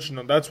the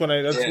original. That's what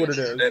it is.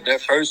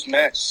 That first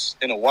match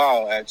in a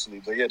while,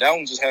 actually. But yeah, that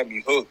one just had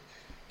me hooked.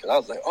 Cause I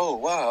was like, oh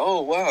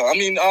wow. I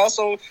mean, I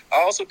also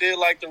did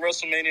like the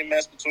WrestleMania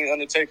match between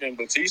Undertaker and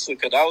Batista,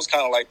 because that was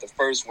kind of like the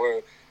first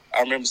where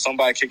I remember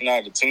somebody kicking out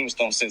of the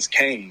tombstone since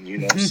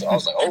Kane. So I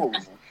was like, oh.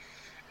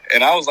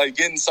 And I was like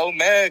getting so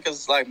mad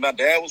because like my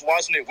dad was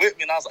watching it with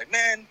me, and I was like,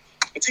 man,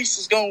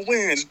 Batista's gonna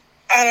win.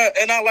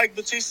 I like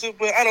Batista,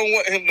 but I don't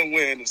want him to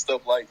win and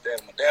stuff like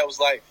that. My dad was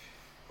like,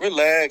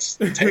 relax,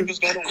 Taker's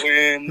going to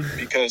win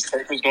because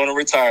Taker's going to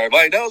retire.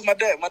 Like, that was my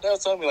dad. My dad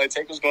told me, like,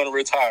 Taker's going to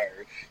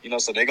retire.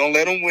 So they're going to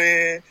let him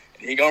win,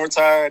 and he going to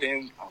retire.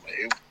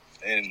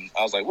 And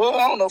I was like, well,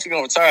 I don't know if he's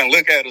going to retire, and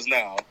look at us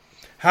now.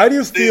 How do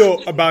you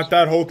feel about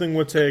that whole thing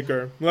with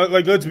Taker?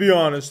 Like, let's be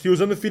honest. He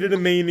was undefeated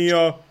in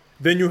Mania.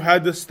 Then you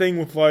had this thing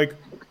with, like,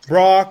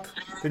 Brock.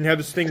 Then you had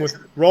this thing with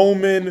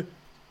Roman.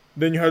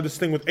 Then you had this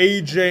thing with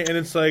AJ. And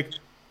it's like,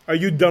 are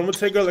you done with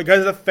Taker? Like,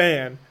 as a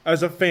fan,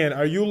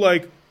 are you,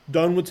 like,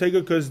 done with Taker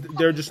because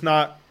they're just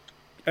not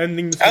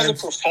ending the As a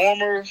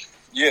performer,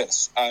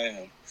 yes,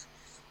 I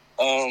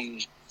am.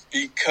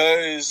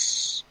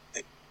 Because...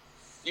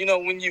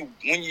 when you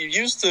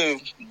used to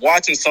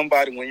watching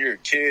somebody when you're a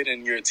kid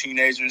and you're a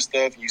teenager and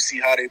stuff, you see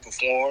how they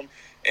perform,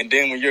 and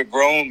then when you're a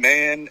grown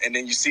man and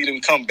then you see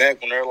them come back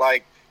when they're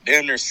like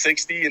damn near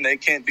 60 and they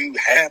can't do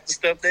half the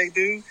stuff they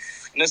do,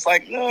 and it's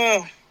like,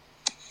 no,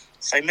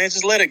 it's like, man,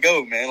 just let it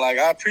go, man. Like,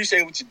 I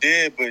appreciate what you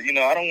did, but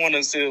I don't want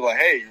to say like,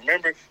 hey,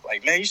 remember,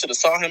 like, man, you should have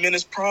saw him in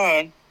his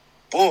prime,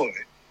 boy.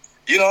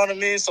 You know what I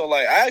mean? So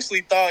like, I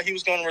actually thought he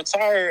was going to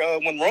retire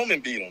when Roman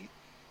beat him.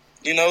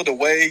 The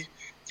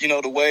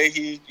way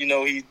he,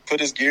 he put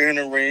his gear in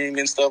the ring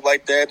and stuff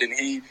like that, and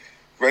he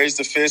raised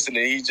the fist and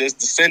then he just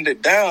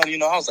descended down, I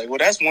was like, well,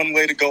 that's one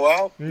way to go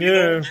out.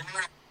 Yeah.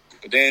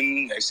 But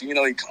then, next thing you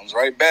know, he comes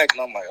right back,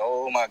 and I'm like,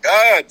 oh, my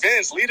God,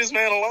 Vince, leave this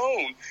man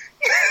alone.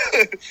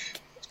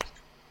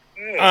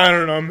 Yeah. I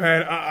don't know,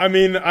 man. I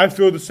mean, I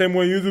feel the same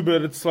way you do,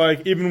 but it's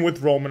like, even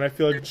with Roman, I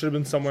feel like it should have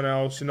been someone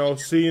else.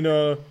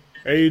 Cena,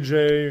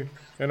 AJ...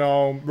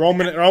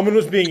 Roman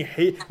was being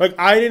hated. Like,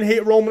 I didn't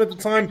hate Roman at the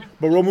time,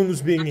 but Roman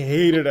was being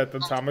hated at the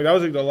time. Like, that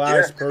was like the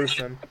last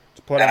person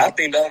to put out. I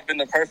think that would have been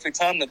the perfect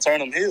time to turn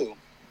him heel.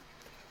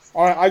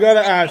 All right, I gotta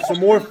ask some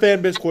more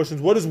fan base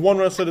questions. What is one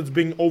wrestler that's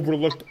being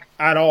overlooked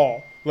at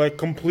all? Like,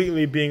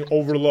 completely being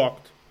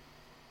overlooked?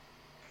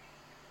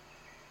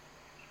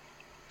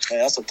 Man,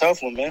 that's a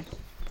tough one, man.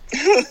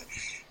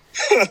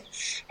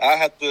 I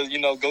have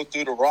to, go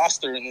through the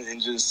roster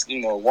and just,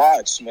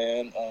 watch,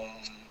 man.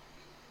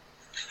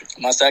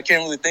 I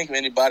can't really think of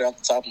anybody off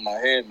the top of my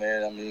head,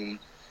 man. I mean,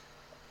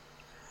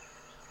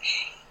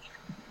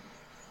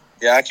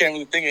 yeah, I can't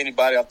really think of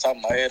anybody off the top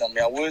of my head. I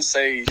mean, I would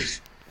say,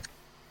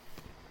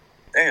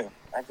 I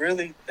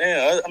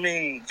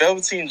mean,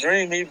 Velveteen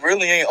Dream, he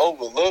really ain't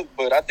overlooked,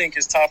 but I think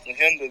it's time for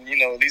him to,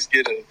 at least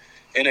get a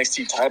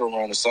NXT title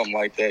run or something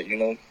like that.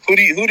 Who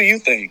do you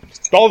think?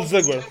 Dolph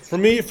Ziggler. For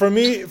me,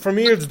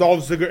 it's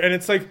Dolph Ziggler, and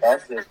it's like,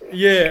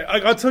 yeah,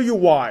 I'll tell you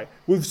why.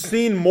 We've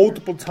seen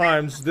multiple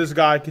times this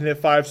guy can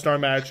hit 5-star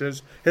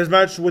matches. His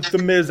match with The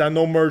Miz on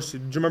No Mercy.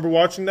 Did you remember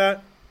watching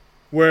that?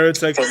 Where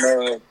it's like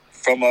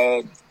from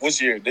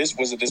which year?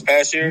 Was it this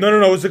past year?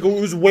 No. It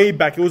was way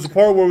back. It was a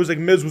part where it was like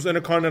Miz was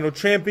Intercontinental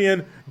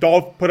Champion.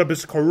 Dolph put up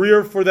his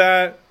career for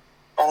that.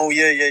 Oh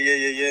yeah.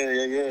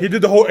 He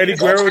did the whole Eddie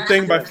Guerrero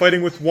thing by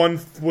fighting with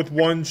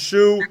one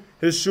shoe.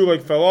 His shoe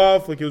like fell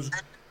off. Like, it was,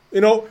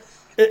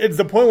 it's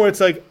the point where it's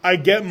like, I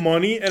get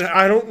money and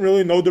I don't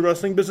really know the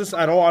wrestling business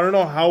at all. I don't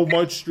know how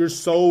much your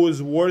soul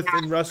is worth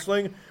in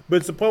wrestling, but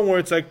it's the point where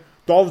it's like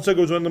Dolph Ziggler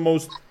was one of the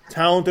most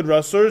talented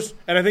wrestlers,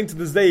 and I think to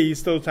this day he's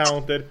still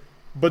talented.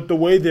 But the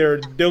way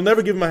they'll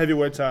never give him a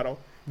heavyweight title.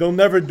 They'll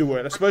never do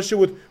it, especially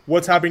with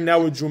what's happening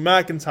now with Drew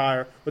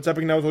McIntyre. What's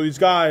happening now with all these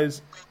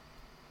guys.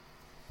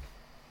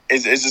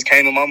 It just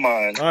came to my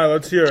mind. All right,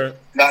 let's hear it.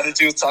 Now that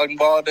you was talking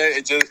about all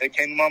that, it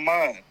came to my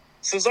mind.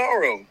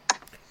 Cesaro.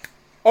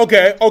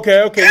 Okay,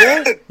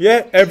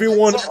 yeah.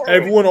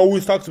 Everyone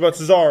always talks about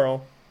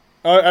Cesaro.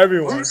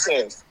 Everyone.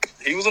 Rusev.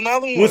 He was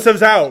another one.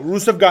 Rusev's out.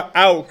 Rusev got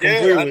out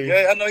completely.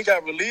 Yeah, I know he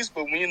got released,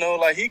 but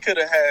he could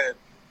have had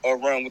a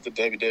run with the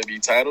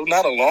WWE title.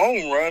 Not a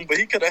long run, but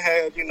he could have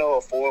had, a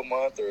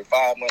 4-month or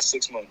 5-month,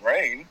 6-month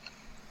reign.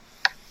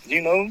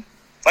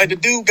 Like, the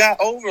dude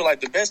got over. Like,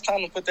 the best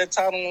time to put that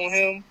title on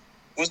him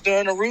was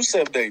during the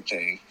Rusev Day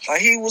thing.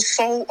 Like, he was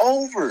so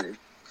over.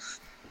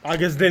 I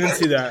guess they didn't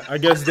see that. I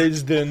guess they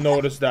just didn't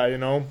notice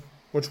that,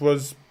 which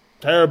was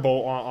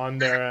terrible on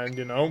their end,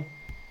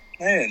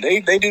 Man,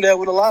 they do that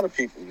with a lot of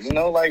people.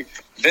 Like,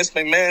 Vince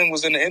McMahon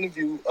was in the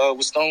interview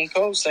with Stone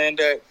Cold saying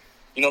that,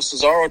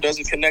 Cesaro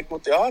doesn't connect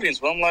with the audience.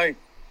 But I'm like,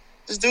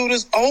 this dude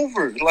is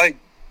over. Like,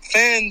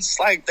 fans,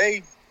 like,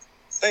 they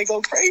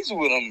go crazy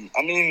with him.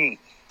 I mean,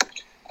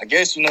 I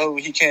guess,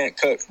 he can't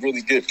cut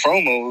really good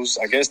promos.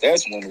 I guess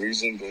that's one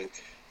reason, but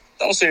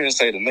don't sit here and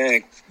say the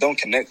man don't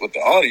connect with the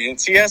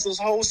audience. He has his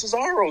whole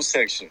Cesaro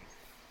section.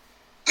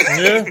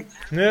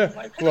 Yeah.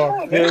 Like,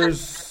 look,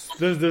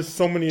 there's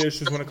so many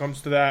issues when it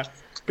comes to that.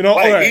 Like, all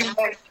right.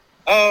 Even,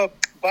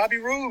 Bobby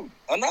Roode,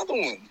 another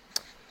one.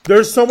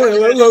 There's so many.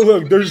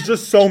 Look, there's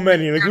just so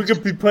many. Like, we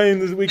could be playing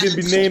this. We could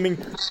be naming.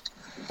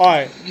 All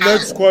right,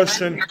 next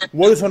question.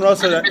 What is one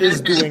wrestler that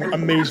is doing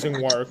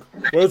amazing work?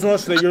 What is one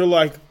wrestler that you're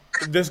like,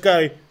 this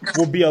guy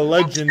will be a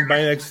legend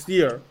by next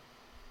year?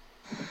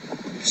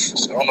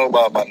 I don't know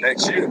about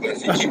next year, but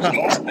if he keeps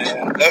going,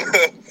 man.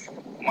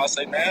 I'm gonna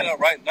say, man,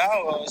 right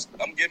now,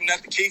 I'm giving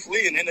that to Keith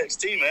Lee in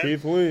NXT, man.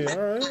 Keith Lee, all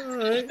right.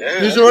 Yeah,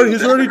 He's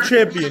already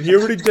champion. He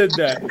already did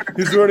that.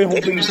 He's already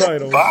holding the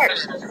title. Fire.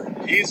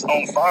 He's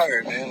on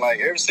fire, man. Like,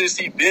 ever since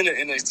he been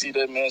in NXT,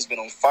 that man's been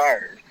on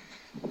fire.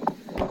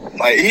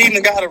 Like, he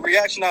even got a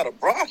reaction out of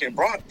Brock, and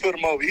Brock put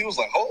him over. He was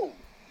like,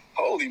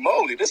 holy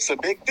moly, this is a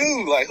big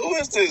dude. Like, who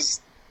is this?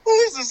 Who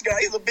is this guy?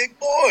 He's a big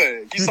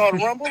boy. You saw the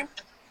Rumble?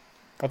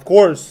 Of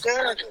course.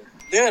 Yeah,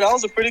 that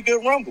was a pretty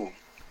good Rumble.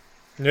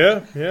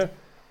 Yeah.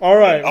 All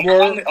right.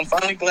 I'm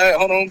finally glad.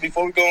 Hold on,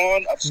 before we go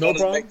on, I just want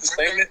to make the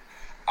statement.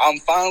 I'm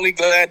finally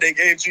glad they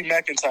gave Drew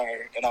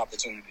McIntyre an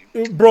opportunity.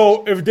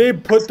 Bro, if they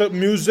put the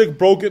music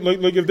broken,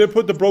 like if they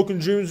put the Broken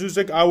Dreams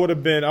music, I would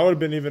have been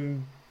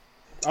even.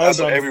 That's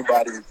what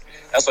everybody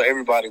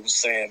was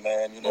saying,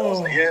 man. You know, I was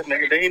like, yeah,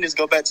 nigga, they need to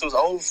go back to his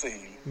old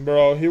theme.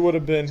 Bro, he would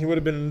have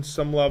been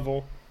some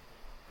level.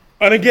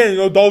 And again,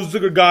 Dolph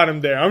Ziggler got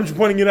him there. I'm just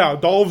pointing it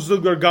out. Dolph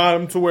Ziggler got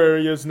him to where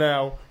he is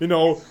now.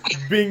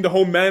 Being the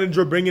home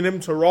manager, bringing him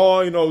to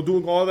Raw,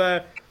 doing all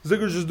that.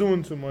 Ziggler's just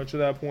doing too much at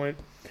that point.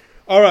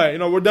 All right,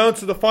 we're down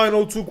to the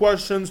final 2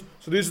 questions.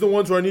 So these are the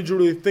ones where I need you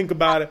to really think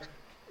about it.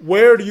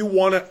 Where do you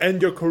want to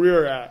end your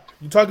career at?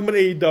 You're talking about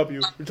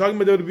AEW. You're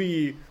talking about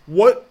WWE.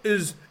 What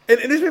is... And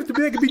it doesn't have to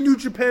be, it could be New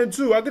Japan,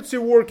 too. I could see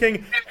War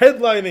King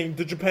headlining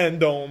the Japan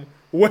Dome.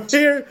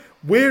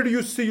 Where do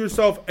you see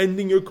yourself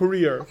ending your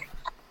career?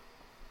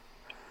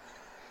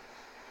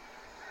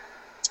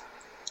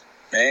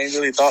 Man, I ain't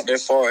really thought that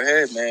far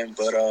ahead, man.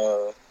 But,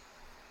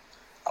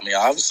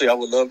 obviously, I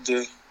would love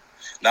to...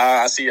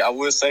 I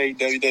would say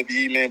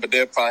WWE, man, but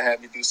they'll probably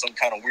have me do some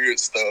kind of weird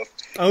stuff.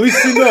 At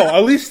least you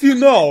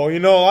know. A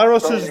lot of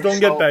wrestlers don't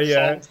get that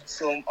yet.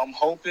 So I'm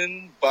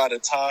hoping by the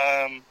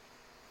time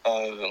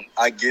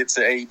I get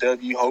to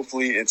AEW,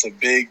 hopefully it's a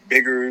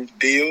bigger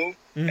deal,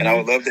 and I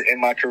would love to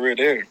end my career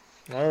there.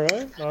 All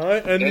right.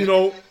 And,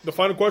 the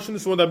final question,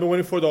 this is one that I've been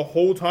waiting for the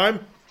whole time.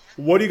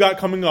 What do you got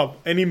coming up?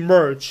 Any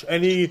merch?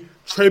 Any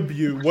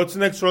tribute? What's the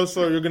next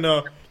wrestler you're going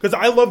to... Because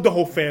I love the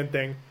whole fan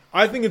thing.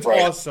 I think it's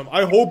awesome.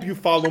 I hope you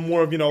follow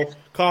more of,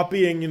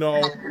 copying,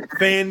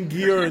 fan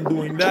gear and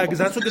doing that, because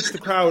that's what gets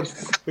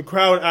the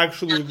crowd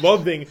actually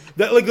loving.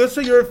 That, like, let's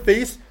say you're a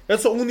face,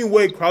 that's the only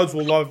way crowds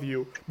will love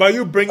you. By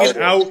you bringing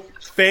out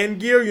fan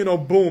gear,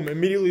 boom,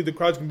 immediately the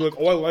crowd's going to be like,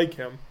 oh, I like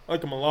him a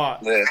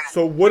lot. Yeah.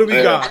 So what do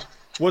we got?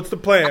 What's the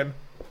plan?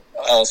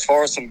 As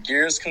far as some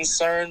gear is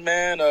concerned,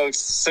 man,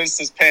 since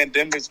this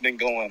pandemic's been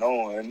going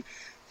on,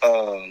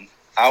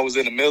 I was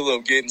in the middle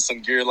of getting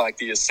some gear like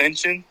the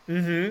Ascension.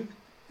 Mm-hmm.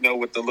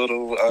 With the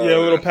little...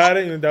 little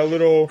padding and that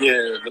little...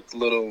 Yeah, with the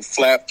little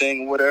flap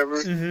thing or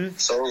whatever. Mm-hmm.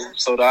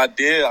 So the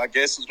idea, I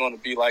guess, was going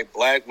to be like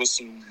black with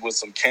some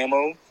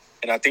camo.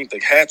 And I think the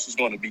hats was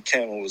going to be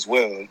camo as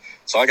well.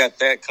 So I got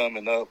that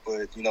coming up.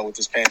 But, with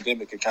this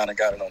pandemic, it kind of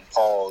got it on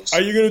pause.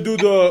 Are you going to do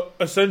the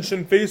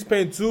Ascension face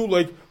paint too?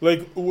 Like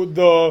with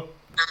the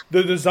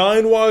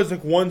design-wise,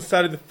 like one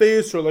side of the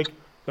face or like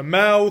the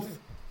mouth?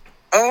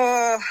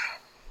 I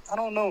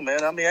don't know,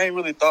 man. I ain't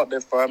really thought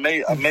that far. I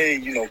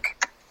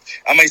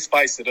may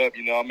spice it up,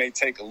 I may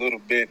take a little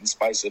bit and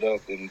spice it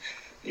up and,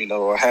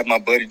 or have my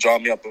buddy draw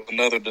me up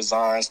another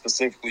design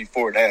specifically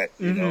for that,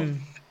 Yeah,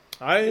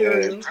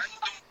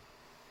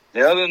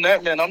 other than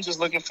that, man, I'm just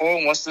looking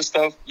forward once this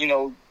stuff,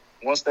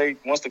 once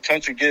the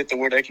country get to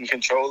where they can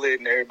control it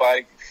and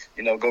everybody,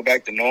 go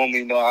back to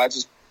normal, I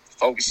just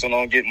focusing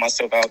on getting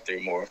myself out there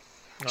more.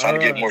 Trying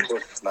to get more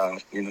bookings now,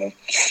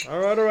 All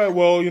right.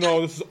 Well,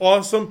 this is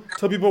awesome.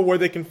 Tell people where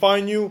they can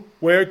find you.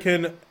 Where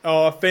can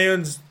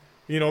fans...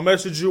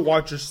 message you,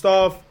 watch your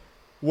stuff.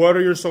 What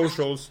are your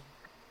socials?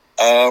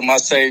 I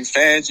say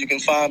fans, you can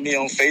find me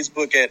on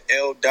Facebook at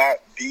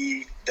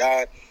L.B.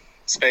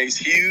 Space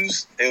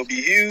Hughes, LB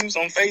Hughes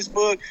on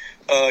Facebook.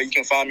 You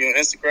can find me on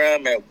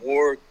Instagram at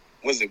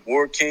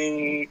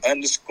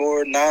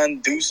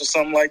Warking_9Deuce or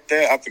something like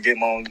that. I forget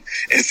my own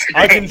Instagram.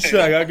 I can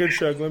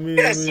check. Let me.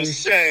 That's a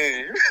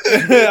shame.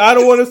 I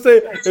don't want to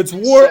say it's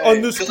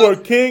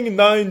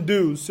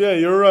War_King9Deuce. Yeah,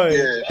 you're right.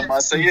 Yeah, I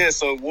might say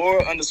so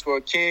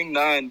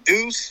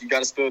War_King9Deuce. You got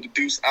to spell the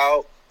deuce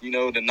out. The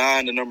 9,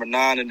 the number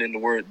 9, and then the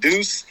word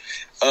deuce.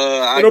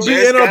 It'll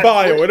be in our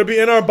bio. It'll be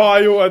in our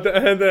bio at the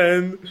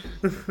end.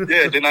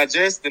 Yeah. Then I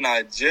just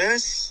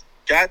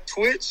got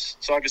Twitch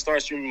so I can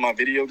start streaming my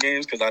video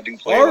games because I do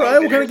play. All right,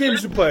 what kind of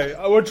games you play?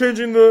 We're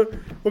changing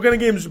what kind of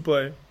games you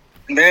play?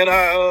 Man,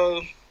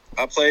 I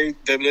play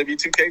WWE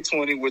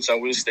 2K20, which I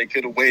wish they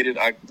could have waited.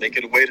 They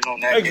could have waited on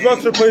that.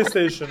 Xbox or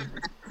PlayStation?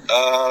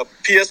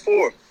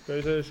 PS4.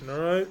 PlayStation, all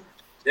right.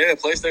 Yeah,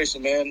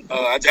 PlayStation, man.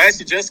 I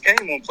actually just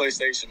came on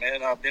PlayStation,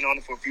 man. I've been on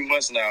it for a few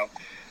months now.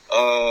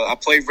 I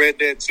play Red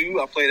Dead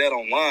 2. I play that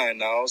online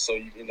now, so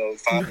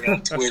find me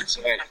on Twitch.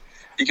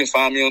 You can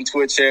find me on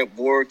Twitch at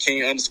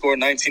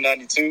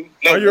WarKing_1992.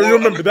 No, you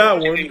remember that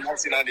one?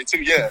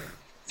 1992, yeah.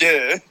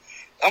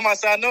 I might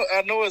say I know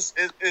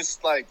it's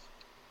like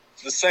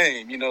the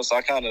same, so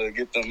I kind of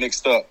get them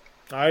mixed up.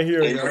 I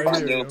hear you. You can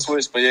find me on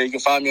Twitch, but you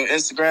can find me on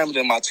Instagram. And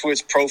then my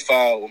Twitch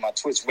profile or my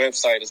Twitch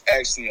website is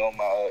actually on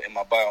in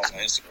my bio on my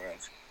Instagram.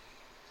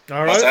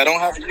 All right. I don't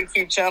have a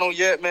YouTube channel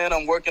yet, man.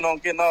 I'm working on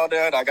getting all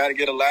that. I got to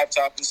get a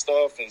laptop and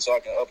stuff, and so I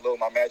can upload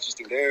my matches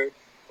through there.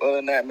 Other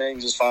than that, man, you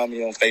can just find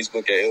me on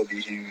Facebook at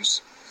LB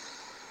Hughes.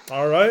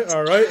 All right. Is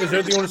there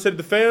anything you want to say to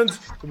the fans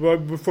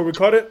before we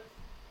cut it?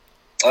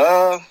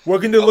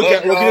 What can they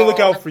look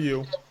out for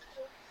you?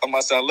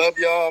 I love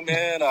y'all,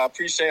 man. I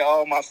appreciate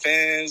all my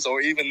fans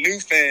or even new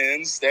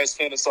fans that's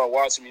finna start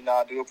watching me now.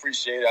 I do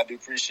appreciate it. I do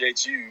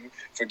appreciate you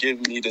for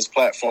giving me this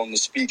platform to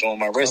speak on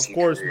my wrestling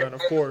career. Man,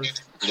 of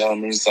course. You know what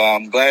I mean? So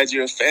I'm glad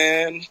you're a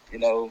fan. You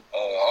know,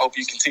 I hope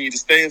you continue to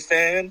stay a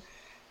fan.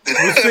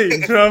 We'll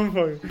see. You know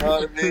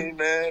what I mean,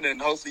 man?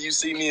 And hopefully you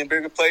see me in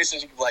bigger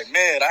places. You can be like,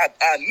 man,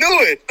 I knew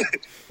it.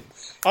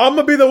 I'm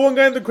going to be the one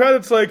guy in the crowd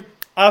that's like,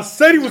 I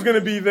said he was going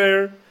to be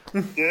there.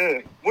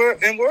 Yeah. Where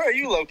are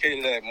you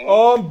located at,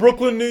 man?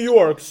 Brooklyn, New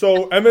York.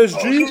 So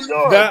MSG, New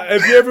York. That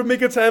if you ever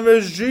make it to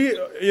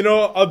MSG, you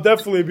know, I'll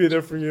definitely be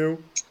there for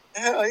you.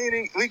 Yeah,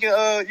 we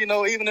can, you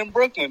know, even in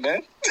Brooklyn,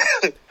 man.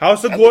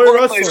 House of Glory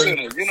Wrestling.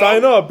 Center, you know?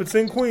 Sign up. It's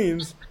in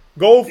Queens.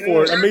 Go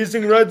for it.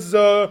 Amazing Red's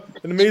an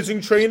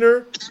amazing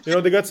trainer. You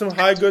know, they got some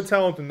good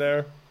talent in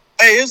there.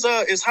 Hey,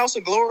 is House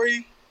of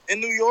Glory in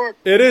New York?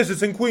 It is.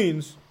 It's in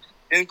Queens.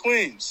 In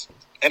Queens.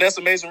 And that's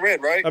Amazing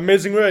Red, right?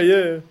 Amazing Red,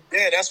 yeah.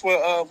 Yeah, that's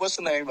what, what's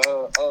the name?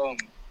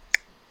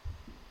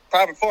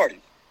 Private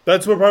Party.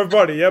 That's what Private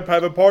Party, yeah.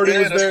 Private Party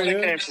was there,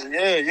 yeah. Came from.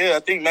 Yeah. I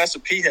think Master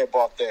P had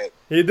bought that.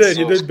 He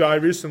did die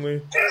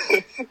recently.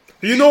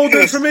 You know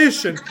the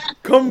information.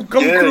 Come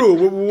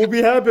through. We'll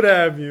be happy to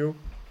have you.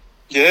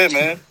 Yeah,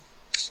 man.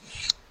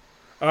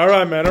 All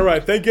right, man. All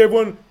right. Thank you,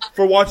 everyone,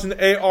 for watching the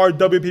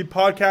ARWP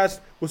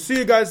podcast. We'll see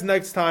you guys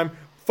next time.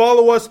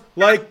 Follow us,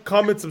 like,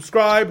 comment,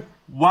 subscribe.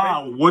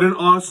 Wow, what an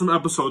awesome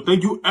episode.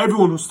 Thank you,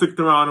 everyone who stuck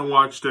around and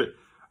watched it.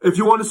 If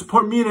you want to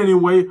support me in any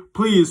way,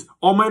 please,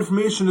 all my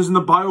information is in the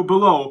bio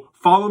below.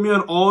 Follow me on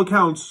all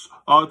accounts,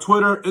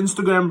 Twitter,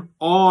 Instagram,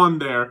 all on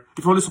there.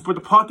 If you want to support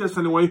the podcast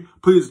anyway,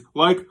 please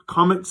like,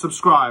 comment,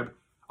 subscribe.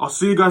 I'll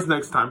see you guys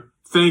next time.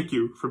 Thank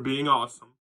you for being awesome.